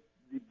the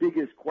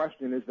biggest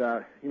question is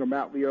that,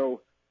 Matt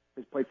Leo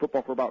has played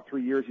football for about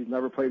 3 years. He's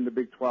never played in the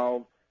Big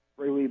 12.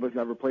 Ray Lima's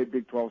never played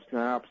Big 12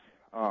 snaps.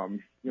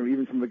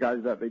 Even some of the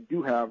guys that they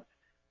do have,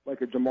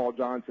 like a Jamal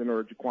Johnson or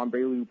a Jaquan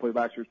Bailey, who played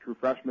last year's true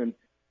freshman,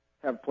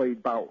 have played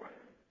about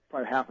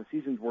probably half a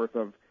season's worth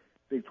of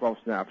Big 12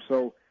 snaps.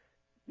 So,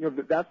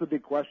 that's the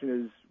big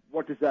question is,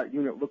 what does that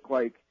unit look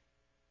like?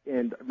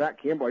 And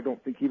Matt Campbell, I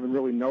don't think he even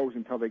really knows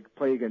until they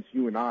play against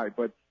UNI.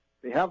 But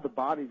they have the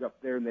bodies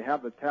up there and they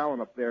have the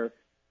talent up there.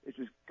 It's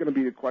just going to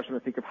be the question, I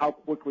think, of how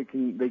quickly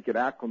can they get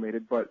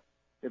acclimated. But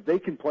if they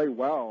can play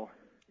well,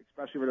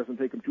 especially if it doesn't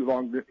take them too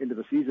long into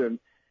the season.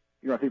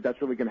 I think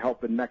that's really going to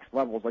help the next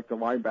levels, like the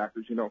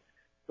linebackers.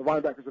 The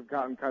linebackers have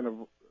gotten kind of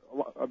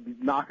a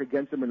knock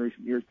against them in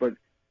recent years, but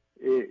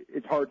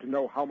it's hard to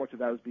know how much of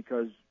that is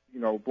because,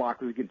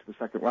 blockers get to the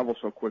second level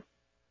so quick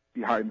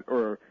behind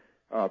or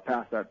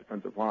past that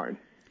defensive line.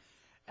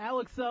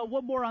 Alex,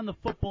 one more on the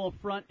football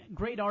front.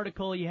 Great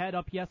article you had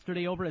up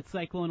yesterday over at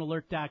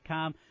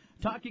CycloneAlert.com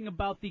talking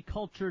about the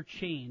culture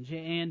change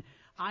and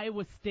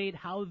Iowa State,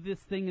 how this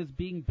thing is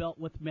being built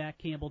with Matt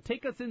Campbell.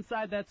 Take us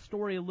inside that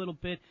story a little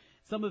bit.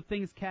 Some of the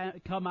things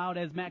come out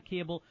as Matt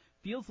Campbell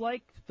feels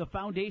like the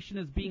foundation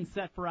is being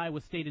set for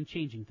Iowa State and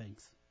changing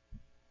things.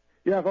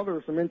 Yeah, I thought there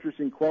were some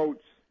interesting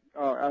quotes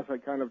as I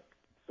kind of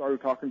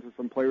started talking to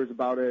some players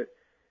about it,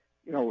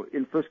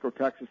 in Frisco,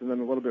 Texas, and then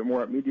a little bit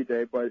more at Media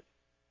Day. But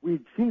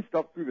we've seen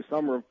stuff through the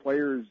summer of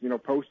players,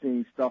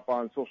 posting stuff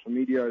on social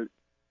media,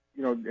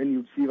 and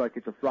you'd see like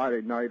it's a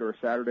Friday night or a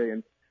Saturday.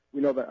 And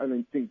we know that, I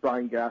think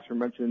Brian Gasser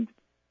mentioned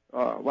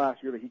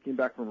last year that he came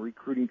back from a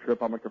recruiting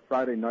trip on like a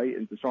Friday night,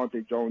 and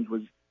DeShante Jones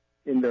was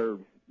in there,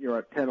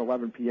 at 10,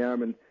 11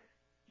 p.m. And,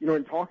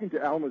 in talking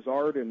to Al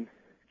Mazard and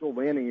Joel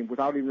Lanning,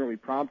 without even really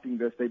prompting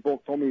this, they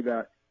both told me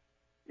that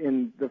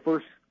in the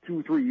first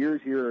 2-3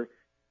 years here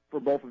for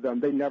both of them,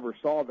 they never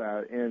saw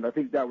that. And I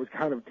think that was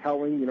kind of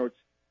telling.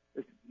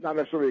 It's not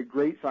necessarily a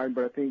great sign,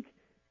 but I think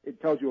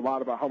it tells you a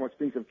lot about how much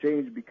things have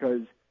changed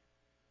because,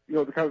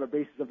 the kind of the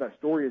basis of that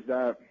story is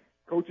that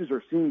coaches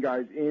are seeing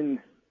guys in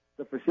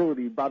the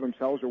facility by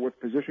themselves or with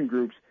position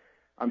groups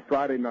on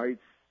Friday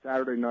nights,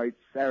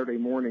 Saturday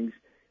mornings,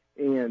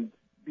 and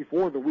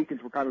before the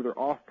weekends were kind of their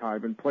off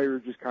time, and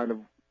players just kind of,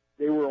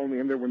 they were only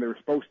in there when they were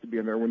supposed to be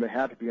in there, when they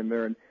had to be in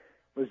there, and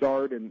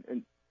Lazard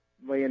and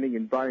Lanning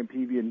and Brian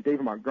Peavy and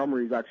David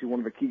Montgomery is actually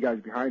one of the key guys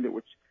behind it,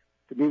 which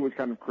to me was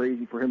kind of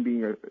crazy for him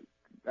being,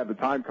 at the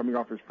time, coming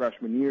off his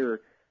freshman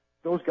year.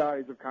 Those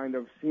guys have kind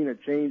of seen a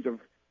change of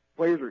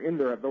players are in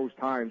there at those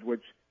times,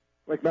 which,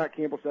 like Matt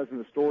Campbell says in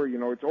the story,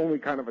 it's only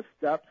kind of a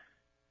step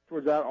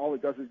towards that. All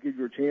it does is give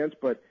you a chance,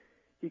 but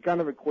he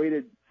kind of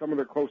equated some of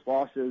their close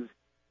losses,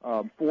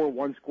 4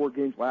 one-score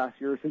games last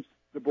year. Since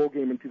the bowl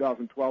game in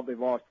 2012, they've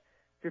lost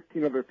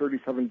 15 of their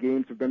 37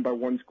 games have been by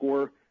one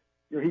score.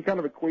 He kind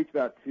of equates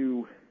that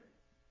to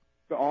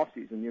the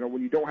offseason.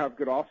 When you don't have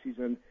good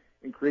offseason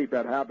and create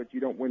bad habits,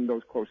 you don't win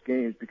those close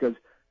games because,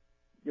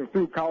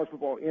 through college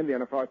football and the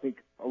NFL, I think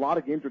a lot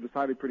of games are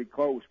decided pretty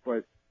close,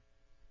 but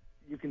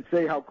you can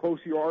say how close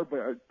you are,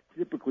 but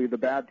typically the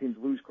bad teams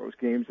lose close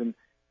games, and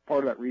part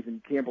of that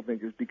reason Campbell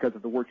thinks is because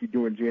of the work you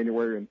do in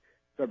January and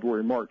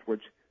February, March,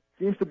 which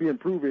seems to be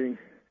improving,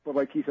 but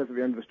like he says at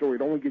the end of the story,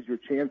 it only gives you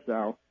a chance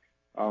now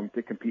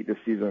to compete this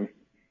season.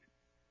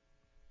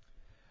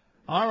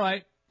 All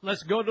right,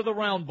 let's go to the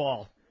round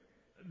ball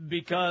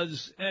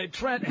because,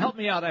 Trent, help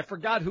me out. I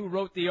forgot who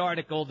wrote the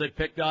article that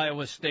picked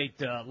Iowa State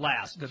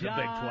last in the Big 12.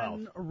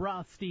 John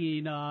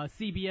Rothstein,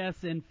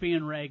 CBS and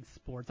FanRag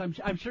Sports.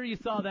 I'm sure you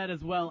saw that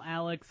as well,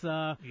 Alex.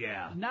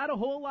 Yeah. Not a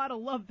whole lot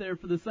of love there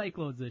for the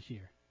Cyclones this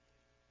year.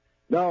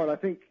 No, and I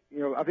think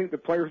the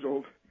players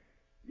will,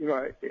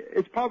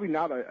 it's probably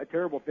not a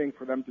terrible thing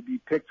for them to be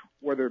picked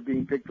where they're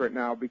being picked right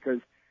now because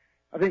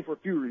I think for a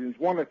few reasons.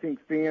 One, I think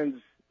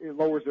fans, it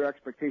lowers their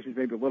expectations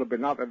maybe a little bit.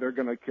 Not that they're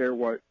going to care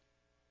what,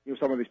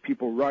 some of these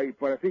people write,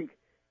 but I think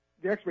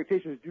the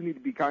expectations do need to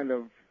be kind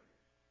of,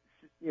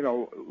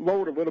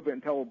 lowered a little bit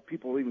until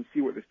people even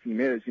see what this team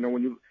is.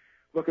 When you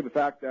look at the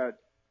fact that,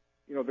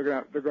 they're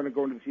going to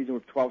go into the season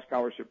with 12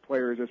 scholarship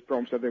players, as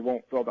Prohm said, they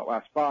won't fill that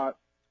last spot.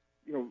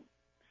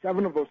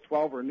 7 of those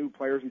 12 are new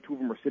players, and 2 of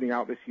them are sitting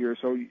out this year.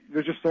 So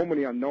there's just so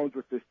many unknowns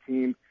with this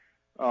team.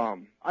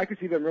 I could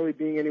see them really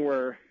being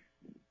anywhere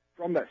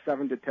from that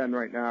 7 to 10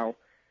 right now,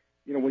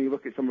 when you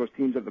look at some of those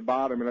teams at the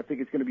bottom. And I think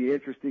it's going to be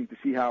interesting to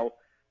see how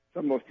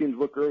some of those teams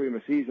look early in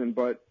the season.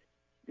 But,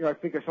 I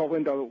think I saw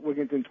Linda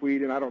Wigginton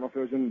tweet, and I don't know if it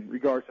was in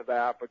regards to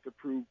that, but to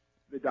prove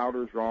the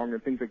doubters wrong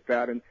and things like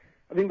that. And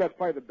I think that's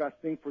probably the best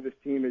thing for this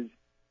team is,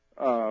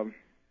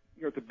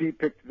 to be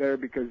picked there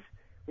because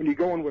when you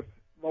go in with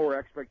lower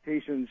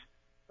expectations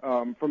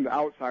from the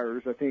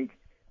outsiders, I think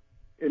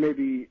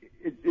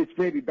it's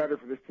maybe better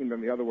for this team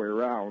than the other way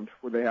around,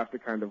 where they have to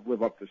kind of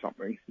live up to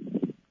something.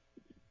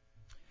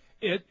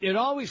 It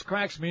always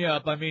cracks me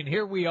up. I mean,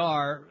 here we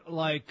are,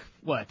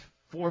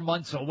 4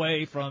 months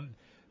away from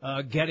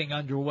getting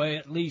underway,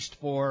 at least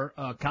for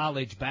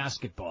college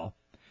basketball,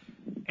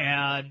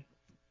 and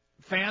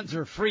fans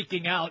are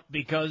freaking out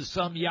because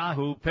some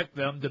Yahoo picked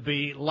them to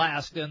be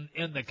last in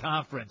the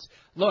conference.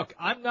 Look,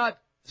 I'm not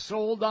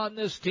sold on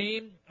this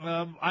team.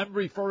 I'm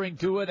referring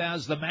to it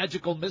as the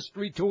Magical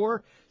Mystery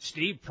Tour,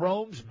 Steve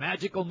Prohm's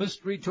Magical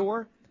Mystery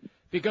Tour,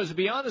 because to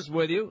be honest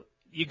with you,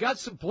 you got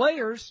some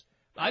players.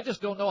 I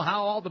just don't know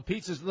how all the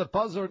pieces of the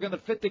puzzle are going to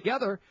fit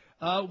together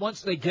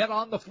once they get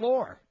on the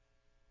floor.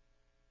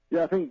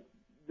 Yeah, I think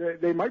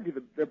they might be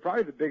they're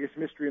probably the biggest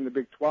mystery in the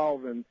Big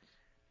 12, and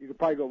you could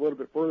probably go a little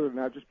bit further than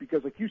that just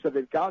because, like you said,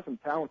 they've got some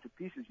talented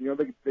pieces.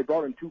 They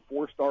brought in 2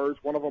 4-stars,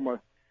 one of them a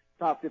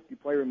top 50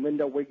 player in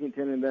Linda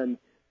Wigginton, and then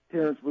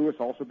Terrence Lewis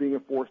also being a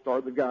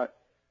 4-star. They've got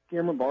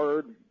Cameron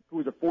Bard, who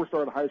was a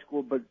 4-star out of high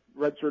school, but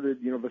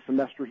redshirted, the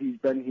semester he's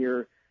been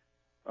here.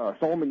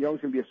 Solomon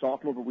Young's going to be a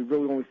sophomore, but we've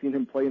really only seen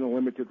him play in a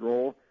limited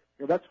role.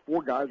 That's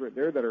 4 guys right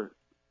there that are,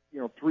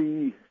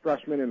 3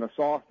 freshmen and a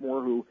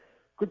sophomore who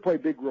could play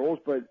big roles,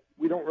 but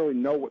we don't really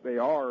know what they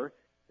are.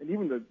 And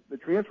even the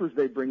transfers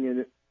they bring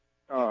in,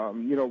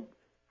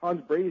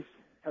 Hans Brace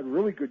had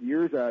really good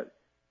years at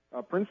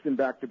Princeton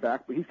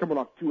back-to-back, but he's coming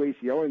off 2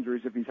 ACL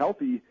injuries. If he's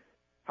healthy,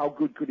 how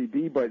good could he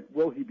be, but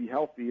will he be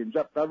healthy? And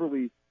Jeff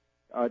Beverly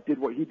did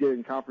what he did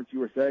in Conference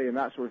USA and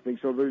that sort of thing.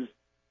 So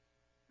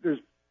there's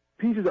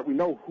pieces that we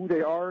know who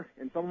they are,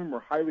 and some of them are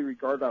highly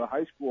regarded out of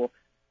high school,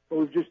 but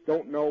we just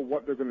don't know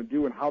what they're going to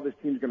do and how this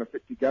team's going to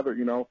fit together.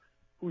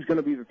 Who's going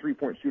to be the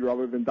three-point shooter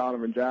other than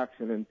Donovan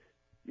Jackson? And,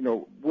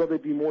 will they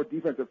be more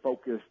defensive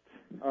focused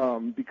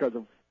because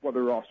of what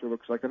their roster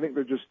looks like? I think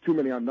there's just too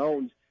many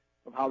unknowns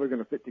of how they're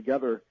going to fit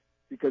together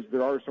because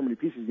there are so many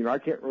pieces. I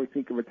can't really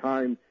think of a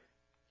time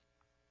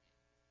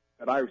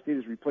that Iowa State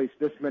has replaced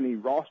this many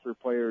roster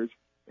players,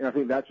 and I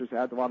think that just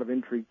adds a lot of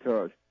intrigue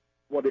to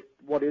what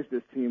is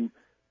this team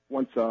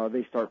once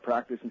they start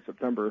practice in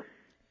September.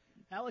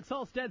 Alex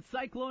Halstead,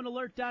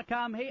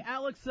 CycloneAlert.com. Hey,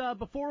 Alex,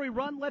 before we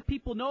run, let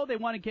people know they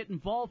want to get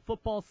involved.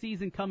 Football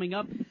season coming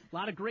up. A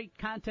lot of great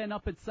content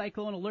up at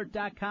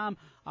CycloneAlert.com.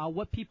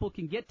 What people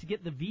can get to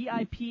get the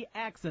VIP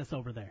access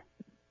over there.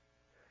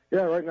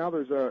 Yeah, right now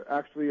there's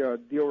actually a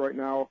deal right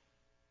now.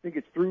 I think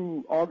it's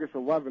through August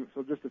 11th,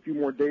 so just a few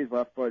more days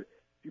left. But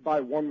if you buy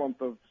 1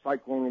 month of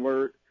Cyclone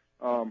Alert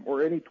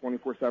or any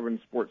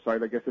 24/7 sports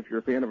site, I guess if you're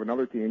a fan of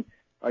another team,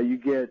 you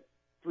get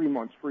 3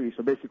 months free.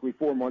 So basically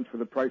 4 months for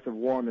the price of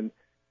one. And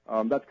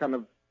that's kind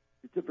of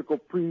the typical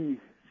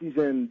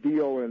preseason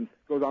deal and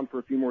goes on for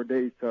a few more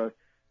days to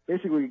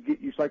basically get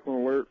you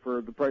Cyclone Alert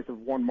for the price of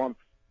 1 month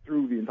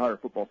through the entire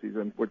football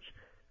season, which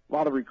a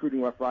lot of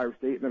recruiting left for Iowa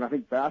State. And then I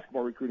think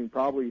basketball recruiting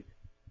probably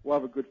will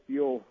have a good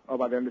feel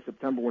by the end of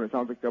September when it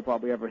sounds like they'll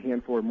probably have a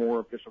handful or more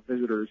official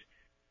visitors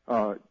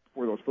for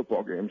those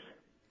football games.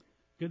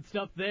 Good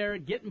stuff there.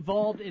 Get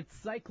involved. It's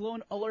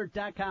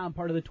CycloneAlert.com,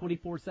 part of the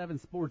 24/7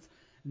 Sports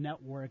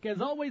Network.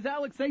 As always,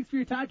 Alex, thanks for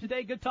your time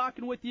today. Good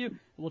talking with you.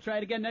 We'll try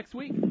it again next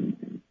week.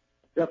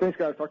 Yeah, thanks,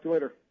 guys. Talk to you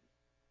later.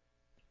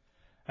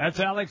 That's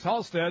Alex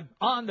Halstead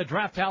on the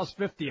Draft House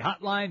 50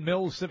 Hotline,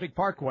 Mills Civic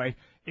Parkway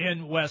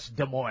in West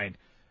Des Moines.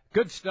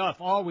 Good stuff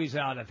always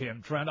out of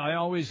him, Trent. I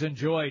always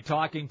enjoy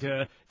talking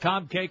to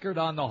Tom Kakert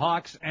on the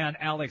Hawks and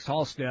Alex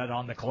Halstead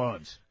on the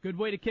Clubs. Good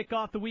way to kick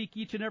off the week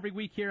each and every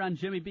week here on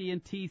Jimmy B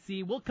and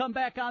TC. We'll come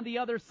back on the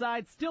other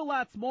side. Still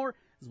lots more,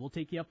 as we'll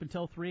take you up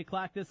until 3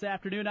 o'clock this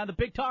afternoon on the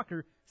Big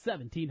Talker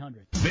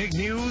 1700. Big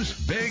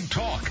news, big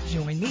talk.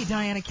 Join me,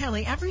 Diana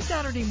Kelly, every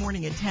Saturday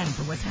morning at 10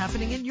 for what's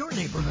happening in your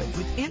neighborhood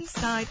with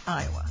Inside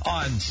Iowa.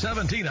 On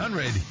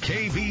 1700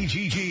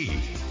 KBGG.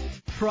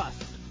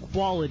 Trust,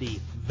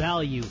 quality,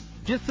 value.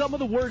 Just some of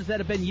the words that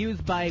have been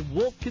used by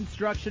Wolf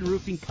Construction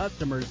Roofing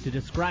customers to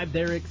describe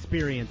their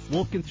experience.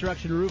 Wolf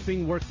Construction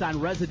Roofing works on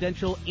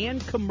residential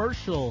and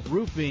commercial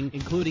roofing,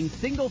 including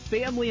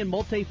single-family and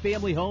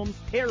multi-family homes,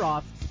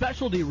 tear-offs,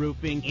 specialty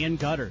roofing, and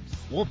gutters.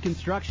 Wolf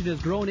Construction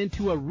has grown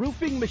into a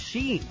roofing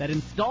machine that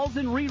installs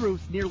and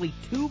re-roofs nearly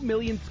 2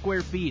 million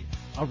square feet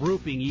of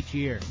roofing each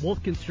year.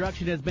 Wolf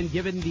Construction has been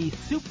given the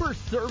Super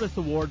Service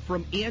Award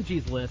from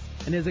Angie's List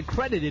and is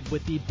accredited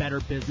with the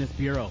Better Business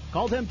Bureau.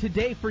 Call them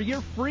today for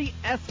your free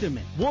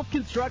estimate. Wolf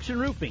Construction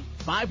Roofing,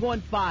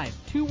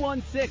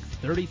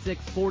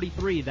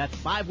 515-216-3643. That's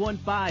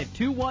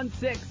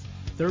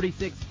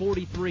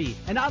 515-216-3643.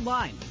 And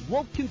online,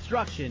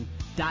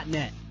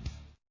 wolfconstruction.net.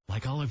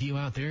 Like all of you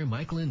out there,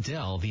 Mike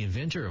Lindell, the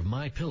inventor of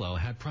MyPillow,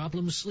 had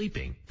problems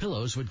sleeping.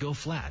 Pillows would go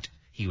flat.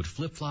 He would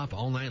flip-flop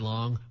all night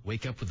long,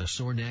 wake up with a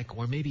sore neck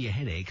or maybe a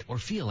headache, or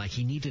feel like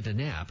he needed a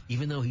nap,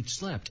 even though he'd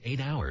slept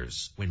 8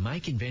 hours. When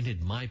Mike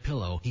invented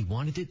MyPillow, he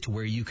wanted it to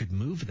where you could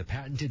move the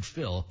patented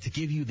fill to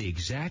give you the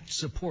exact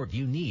support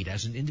you need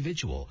as an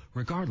individual,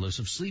 regardless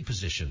of sleep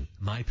position.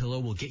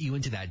 MyPillow will get you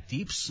into that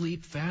deep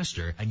sleep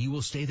faster, and you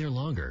will stay there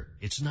longer.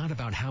 It's not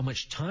about how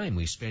much time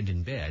we spend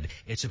in bed.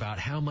 It's about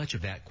how much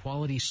of that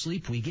quality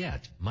sleep we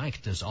get.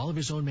 Mike does all of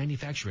his own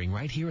manufacturing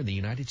right here in the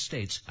United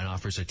States and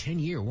offers a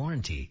 10-year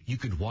warranty. You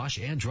could wash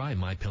and dry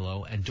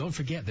MyPillow, and don't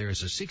forget there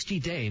is a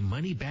 60-day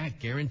money-back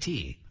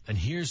guarantee. And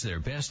here's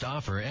their best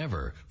offer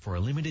ever. For a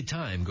limited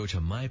time, go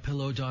to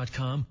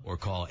MyPillow.com or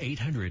call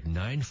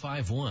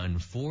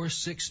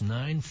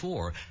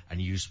 800-951-4694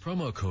 and use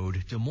promo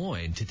code Des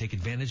Moines to take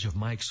advantage of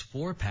Mike's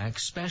 4-pack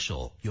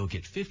special. You'll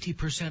get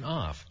 50%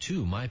 off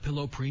 2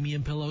 MyPillow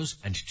premium pillows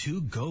and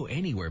 2 Go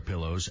Anywhere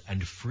pillows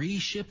and free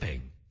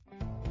shipping.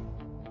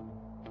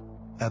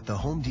 At the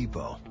Home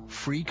Depot,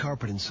 free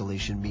carpet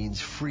installation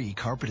means free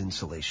carpet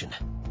installation.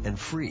 And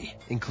free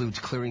includes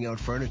clearing out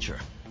furniture,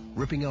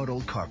 ripping out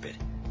old carpet,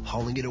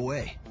 hauling it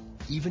away,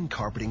 even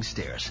carpeting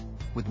stairs,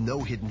 with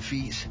no hidden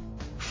fees.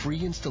 Free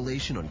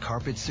installation on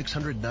carpet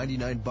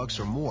 $699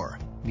 or more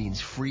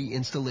means free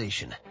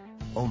installation.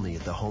 Only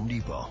at the Home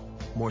Depot.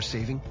 More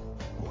saving,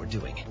 more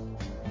doing.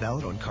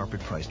 Valid on carpet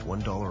priced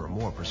 $1 or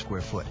more per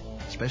square foot.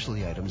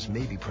 Specialty items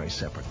may be priced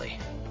separately.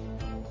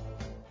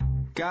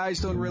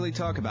 Guys don't really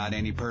talk about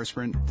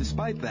antiperspirant.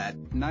 Despite that,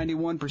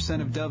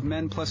 91% of Dove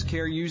Men Plus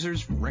Care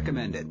users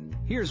recommend it.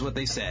 Here's what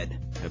they said.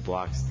 It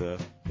blocks the,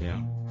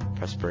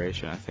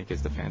 perspiration, I think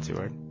is the fancy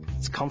word.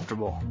 It's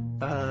comfortable.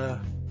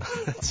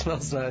 It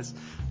smells nice.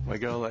 My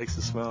girl likes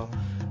the smell.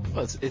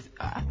 Well, it's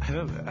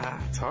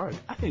hard.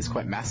 I think it's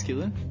quite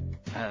masculine.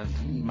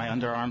 My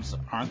underarms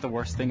aren't the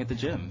worst thing at the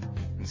gym.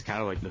 It's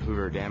kind of like the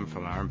Hoover Dam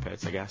from my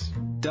armpits, I guess.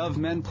 Dove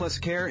Men Plus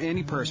Care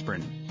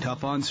antiperspirant.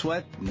 Tough on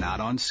sweat, not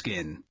on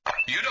skin.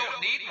 You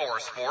don't need more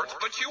sports,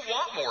 but you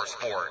want more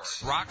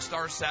sports.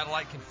 Rockstar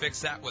Satellite can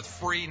fix that with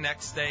free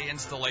next-day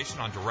installation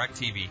on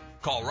DirecTV.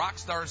 Call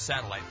Rockstar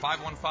Satellite,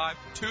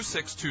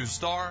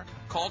 515-262-STAR.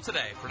 Call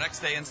today for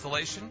next-day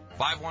installation,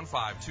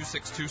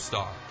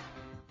 515-262-STAR.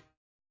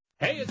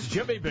 Hey, it's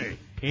Jimmy B.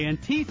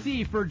 And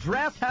TC for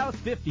Draft House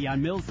 50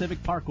 on Mills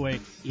Civic Parkway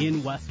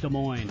in West Des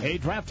Moines. Hey,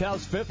 Draft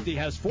House 50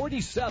 has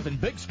 47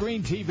 big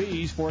screen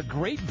TVs for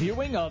great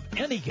viewing of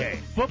any game.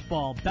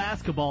 Football,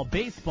 basketball,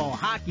 baseball,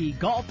 hockey,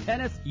 golf,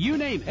 tennis, you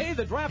name it. Hey,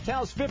 the Draft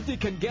House 50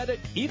 can get it,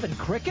 even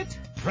cricket.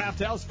 Draft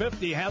House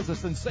 50 has a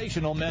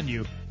sensational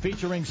menu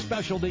featuring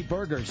specialty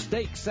burgers,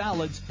 steak,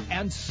 salads,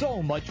 and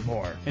so much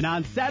more. And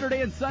on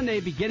Saturday and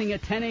Sunday, beginning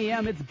at 10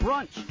 a.m., it's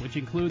brunch, which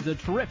includes a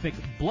terrific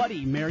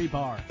Bloody Mary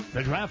bar.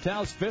 The Draft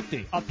House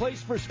 50, a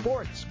place for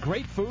sports,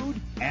 great food,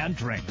 and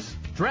drinks.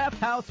 Draft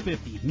House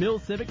 50,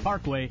 Mills Civic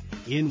Parkway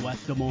in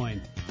West Des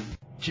Moines.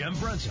 Jim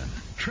Brunson,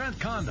 Trent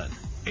Condon.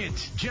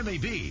 It's Jimmy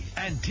B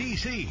and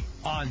TC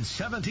on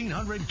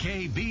 1700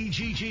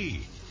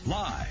 KBGG.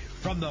 Live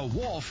from the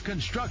Wolf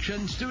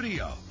Construction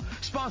Studio.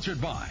 Sponsored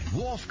by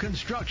Wolf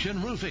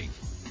Construction Roofing.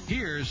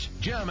 Here's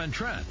Jim and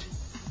Trent.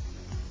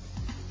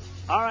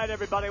 All right,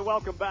 everybody,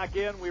 welcome back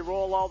in. We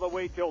roll all the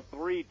way till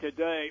 3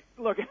 today.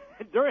 Look,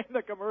 during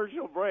the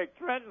commercial break,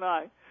 Trent and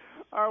I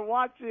are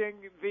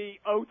watching the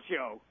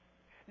Ocho.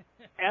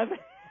 And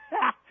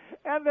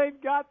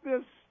they've got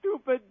this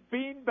stupid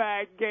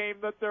beanbag game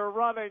that they're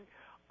running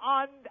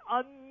on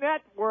a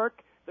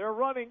network. They're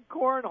running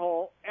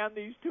cornhole, and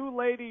these two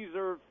ladies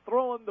are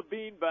throwing the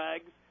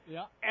beanbags.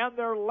 Yeah. And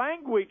their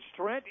language,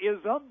 Trent,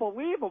 is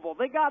unbelievable.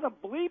 They got to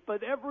bleep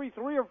it every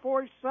 3 or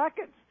 4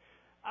 seconds.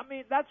 I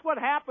mean, that's what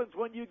happens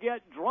when you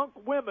get drunk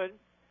women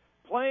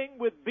playing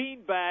with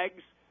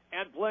beanbags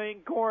and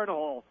playing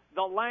cornhole.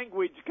 The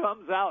language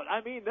comes out. I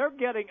mean, they're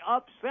getting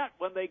upset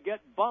when they get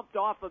bumped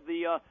off of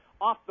the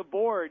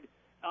board.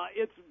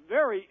 It's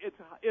very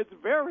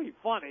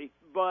funny,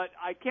 but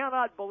I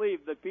cannot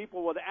believe that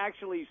people would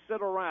actually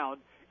sit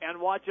around and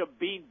watch a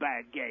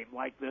beanbag game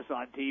like this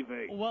on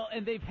TV. Well,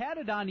 and they've had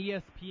it on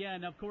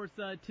ESPN. Of course,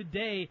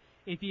 today,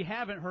 if you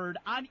haven't heard,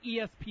 on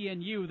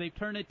ESPNU, they've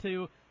turned it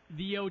to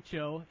the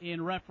Ocho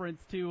in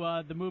reference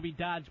to the movie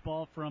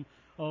Dodgeball from,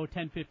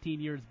 10, 15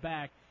 years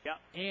back. Yeah.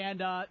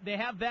 And they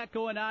have that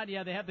going on.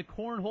 Yeah, they have the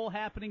cornhole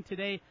happening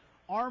today,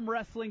 arm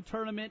wrestling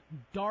tournament,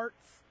 darts,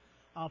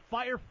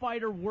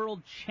 Firefighter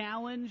World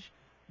Challenge,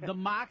 the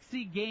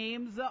Moxie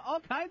Games,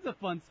 all kinds of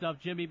fun stuff,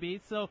 Jimmy B.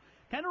 So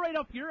kind of right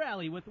up your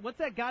alley with what's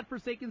that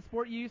godforsaken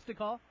sport you used to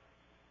call?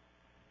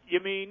 You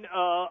mean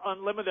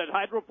unlimited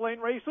hydroplane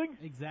racing?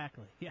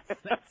 Exactly. Yes,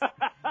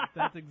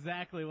 that's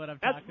exactly what I'm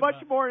talking about. That's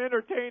much more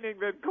entertaining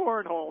than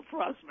cornhole,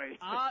 trust me.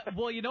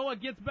 Well, you know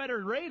what gets better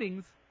in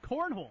ratings?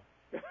 Cornhole.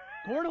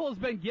 Cornhole's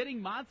been getting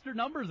monster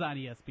numbers on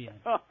ESPN.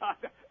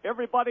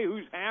 Everybody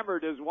who's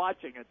hammered is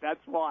watching it.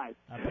 That's why.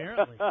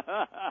 Apparently.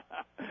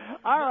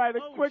 All right, a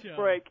quick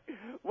break.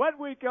 When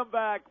we come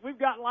back, we've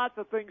got lots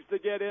of things to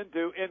get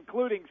into,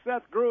 including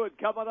Seth Gruen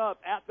coming up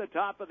at the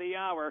top of the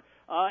hour.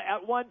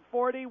 At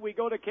 1:40, we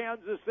go to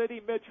Kansas City.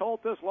 Mitch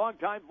Holthus,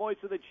 longtime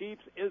voice of the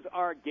Chiefs, is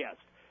our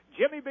guest.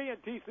 Jimmy B and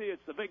TC,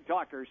 it's the Big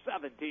Talker,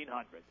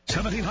 1700.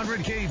 1700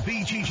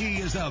 KBGG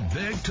is the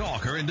Big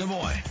Talker in Des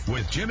Moines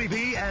with Jimmy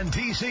B and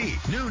TC.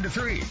 Noon to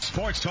 3.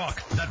 Sports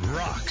talk that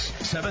rocks.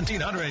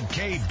 1700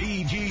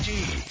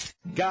 KBGG.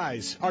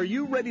 Guys, are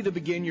you ready to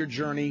begin your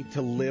journey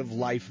to live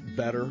life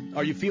better?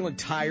 Are you feeling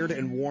tired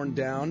and worn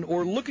down,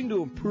 or looking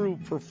to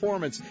improve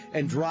performance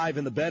and drive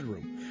in the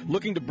bedroom?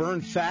 Looking to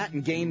burn fat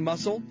and gain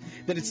muscle?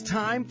 Then it's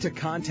time to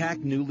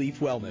contact New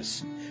Leaf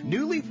Wellness.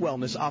 New Leaf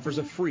Wellness offers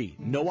a free,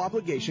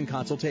 no-obligation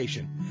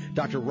consultation.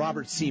 Dr.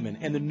 Robert Seaman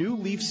and the New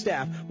Leaf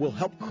staff will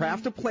help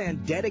craft a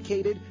plan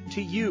dedicated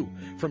to you.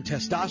 From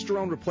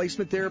testosterone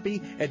replacement therapy,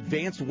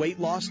 advanced weight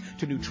loss,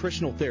 to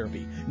nutritional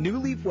therapy, New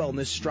Leaf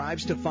Wellness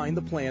strives to find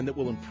the plan that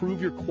will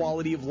improve your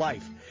quality of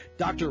life.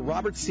 Dr.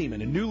 Robert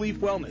Seaman and New Leaf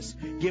Wellness.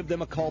 Give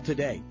them a call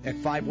today at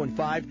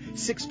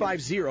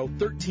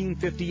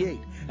 515-650-1358.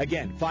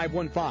 Again,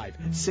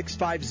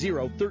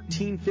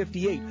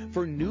 515-650-1358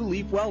 for New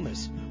Leaf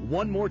Wellness.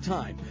 One more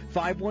time,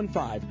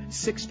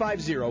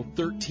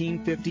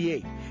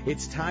 515-650-1358.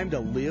 It's time to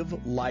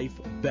live life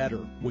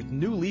better with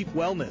New Leaf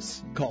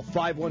Wellness. Call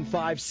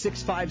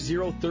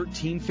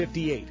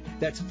 515-650-1358.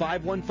 That's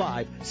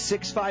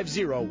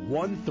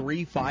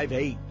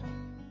 515-650-1358.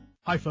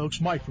 Hi folks,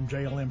 Mike from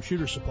JLM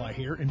Shooter Supply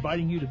here,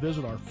 inviting you to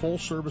visit our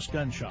full-service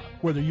gun shop.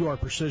 Whether you are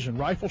precision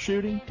rifle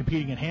shooting,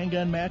 competing in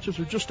handgun matches,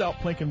 or just out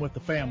plinking with the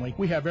family,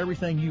 we have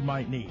everything you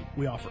might need.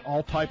 We offer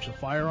all types of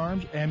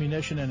firearms,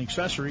 ammunition, and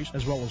accessories,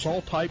 as well as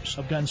all types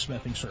of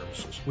gunsmithing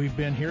services. We've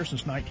been here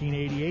since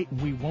 1988,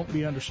 and we won't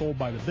be undersold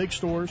by the big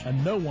stores,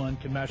 and no one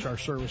can match our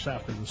service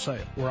after the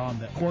sale. We're on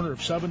the corner of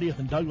 70th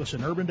and Douglas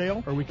in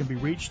Urbandale, or we can be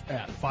reached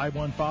at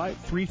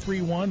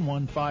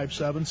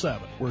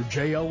 515-331-1577. We're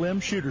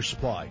JLM Shooter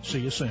Supply. See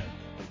you soon.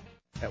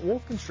 At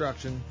Wolf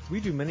Construction, we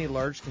do many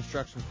large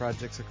construction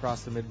projects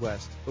across the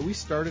Midwest, but we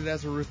started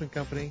as a roofing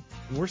company,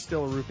 and we're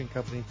still a roofing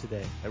company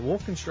today. At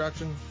Wolf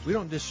Construction, we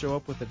don't just show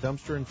up with a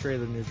dumpster and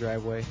trailer in your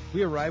driveway.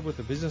 We arrive with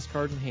a business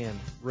card in hand,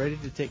 ready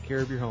to take care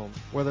of your home.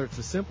 Whether it's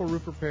a simple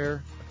roof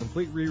repair, a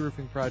complete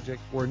re-roofing project,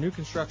 or a new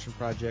construction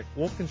project,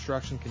 Wolf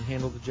Construction can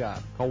handle the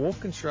job. Call Wolf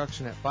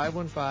Construction at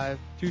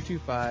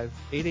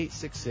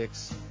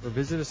 515-225-8866 or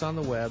visit us on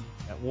the web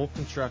at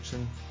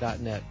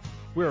wolfconstruction.net.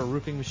 We're a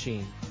roofing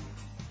machine.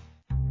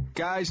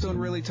 Guys don't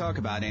really talk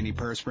about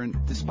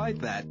antiperspirant.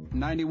 Despite that,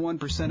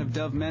 91% of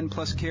Dove Men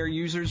Plus Care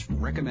users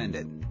recommend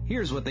it.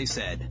 Here's what they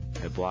said.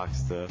 It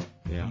blocks the,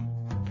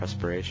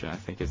 perspiration, I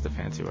think is the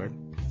fancy word.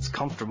 It's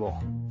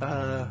comfortable.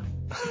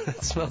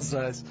 It smells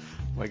nice.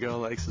 My girl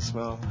likes the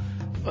smell.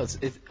 Well,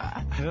 it's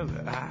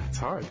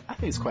hard. I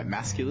think it's quite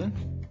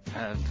masculine.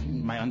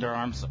 My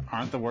underarms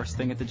aren't the worst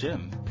thing at the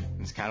gym.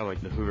 It's kind of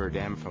like the Hoover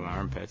Dam from my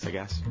armpits, I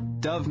guess.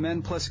 Dove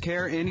Men Plus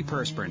Care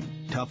Antiperspirant.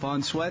 Tough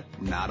on sweat,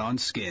 not on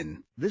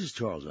skin. This is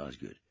Charles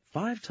Osgood.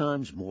 5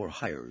 times more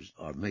hires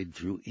are made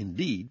through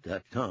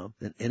Indeed.com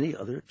than any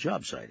other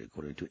job site,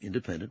 according to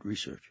independent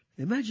research.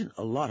 Imagine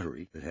a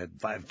lottery that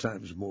had 5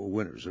 times more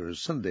winners, or a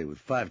Sunday with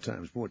 5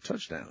 times more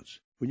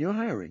touchdowns. When you're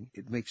hiring,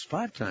 it makes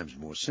 5 times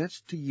more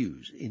sense to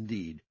use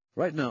Indeed.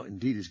 Right now,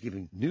 Indeed is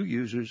giving new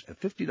users a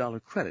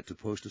 $50 credit to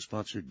post a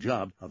sponsored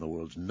job on the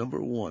world's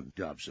 #1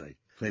 job site.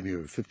 Claim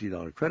your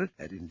 $50 credit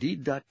at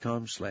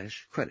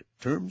Indeed.com/credit.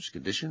 Terms,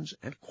 conditions,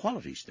 and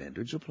quality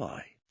standards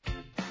apply.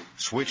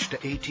 Switch to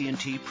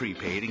AT&T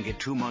Prepaid and get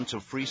 2 months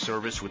of free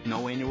service with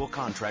no annual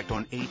contract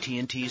on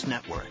AT&T's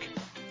network.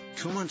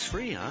 2 months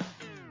free, huh?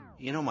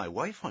 You know, my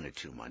wife wanted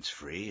 2 months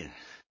free, and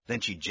then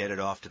she jetted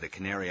off to the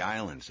Canary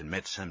Islands and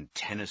met some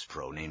tennis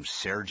pro named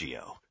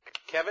Sergio.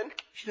 Kevin?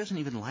 She doesn't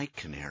even like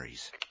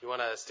canaries. You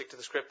want to stick to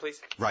the script, please?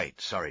 Right.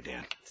 Sorry,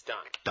 Dan. It's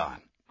done.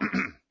 Done.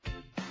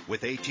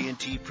 With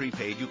AT&T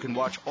Prepaid, you can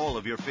watch all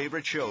of your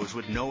favorite shows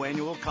with no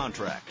annual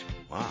contract.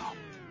 Wow.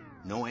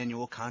 No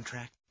annual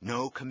contract?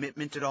 No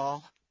commitment at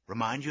all?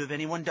 Remind you of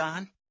anyone,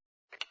 Don?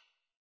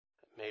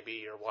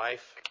 Maybe your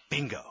wife?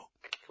 Bingo.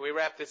 Can we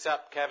wrap this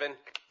up, Kevin?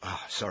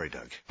 Sorry,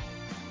 Doug.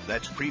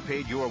 That's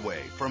prepaid your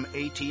way from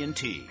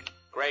AT&T.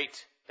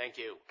 Great. Thank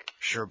you.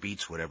 Sure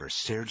beats whatever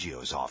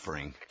Sergio's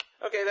offering.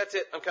 Okay, that's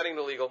it. I'm cutting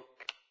the legal.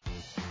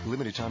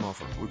 Limited time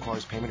offer.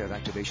 Requires payment at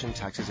activation.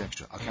 Taxes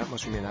extra. Account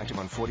must remain active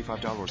on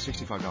 $45 or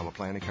 $65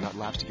 plan and cannot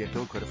lapse to get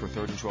bill credit for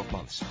 3rd and 12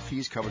 months.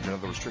 Fees, coverage, and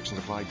other restrictions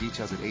apply.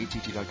 Details at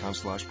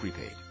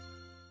att.com/prepaid.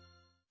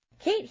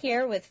 Kate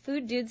here with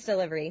Food Dudes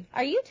Delivery.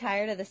 Are you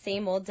tired of the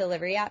same old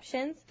delivery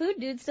options? Food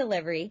Dudes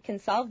Delivery can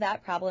solve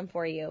that problem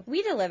for you.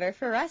 We deliver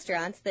for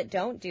restaurants that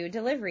don't do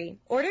delivery.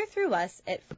 Order through us at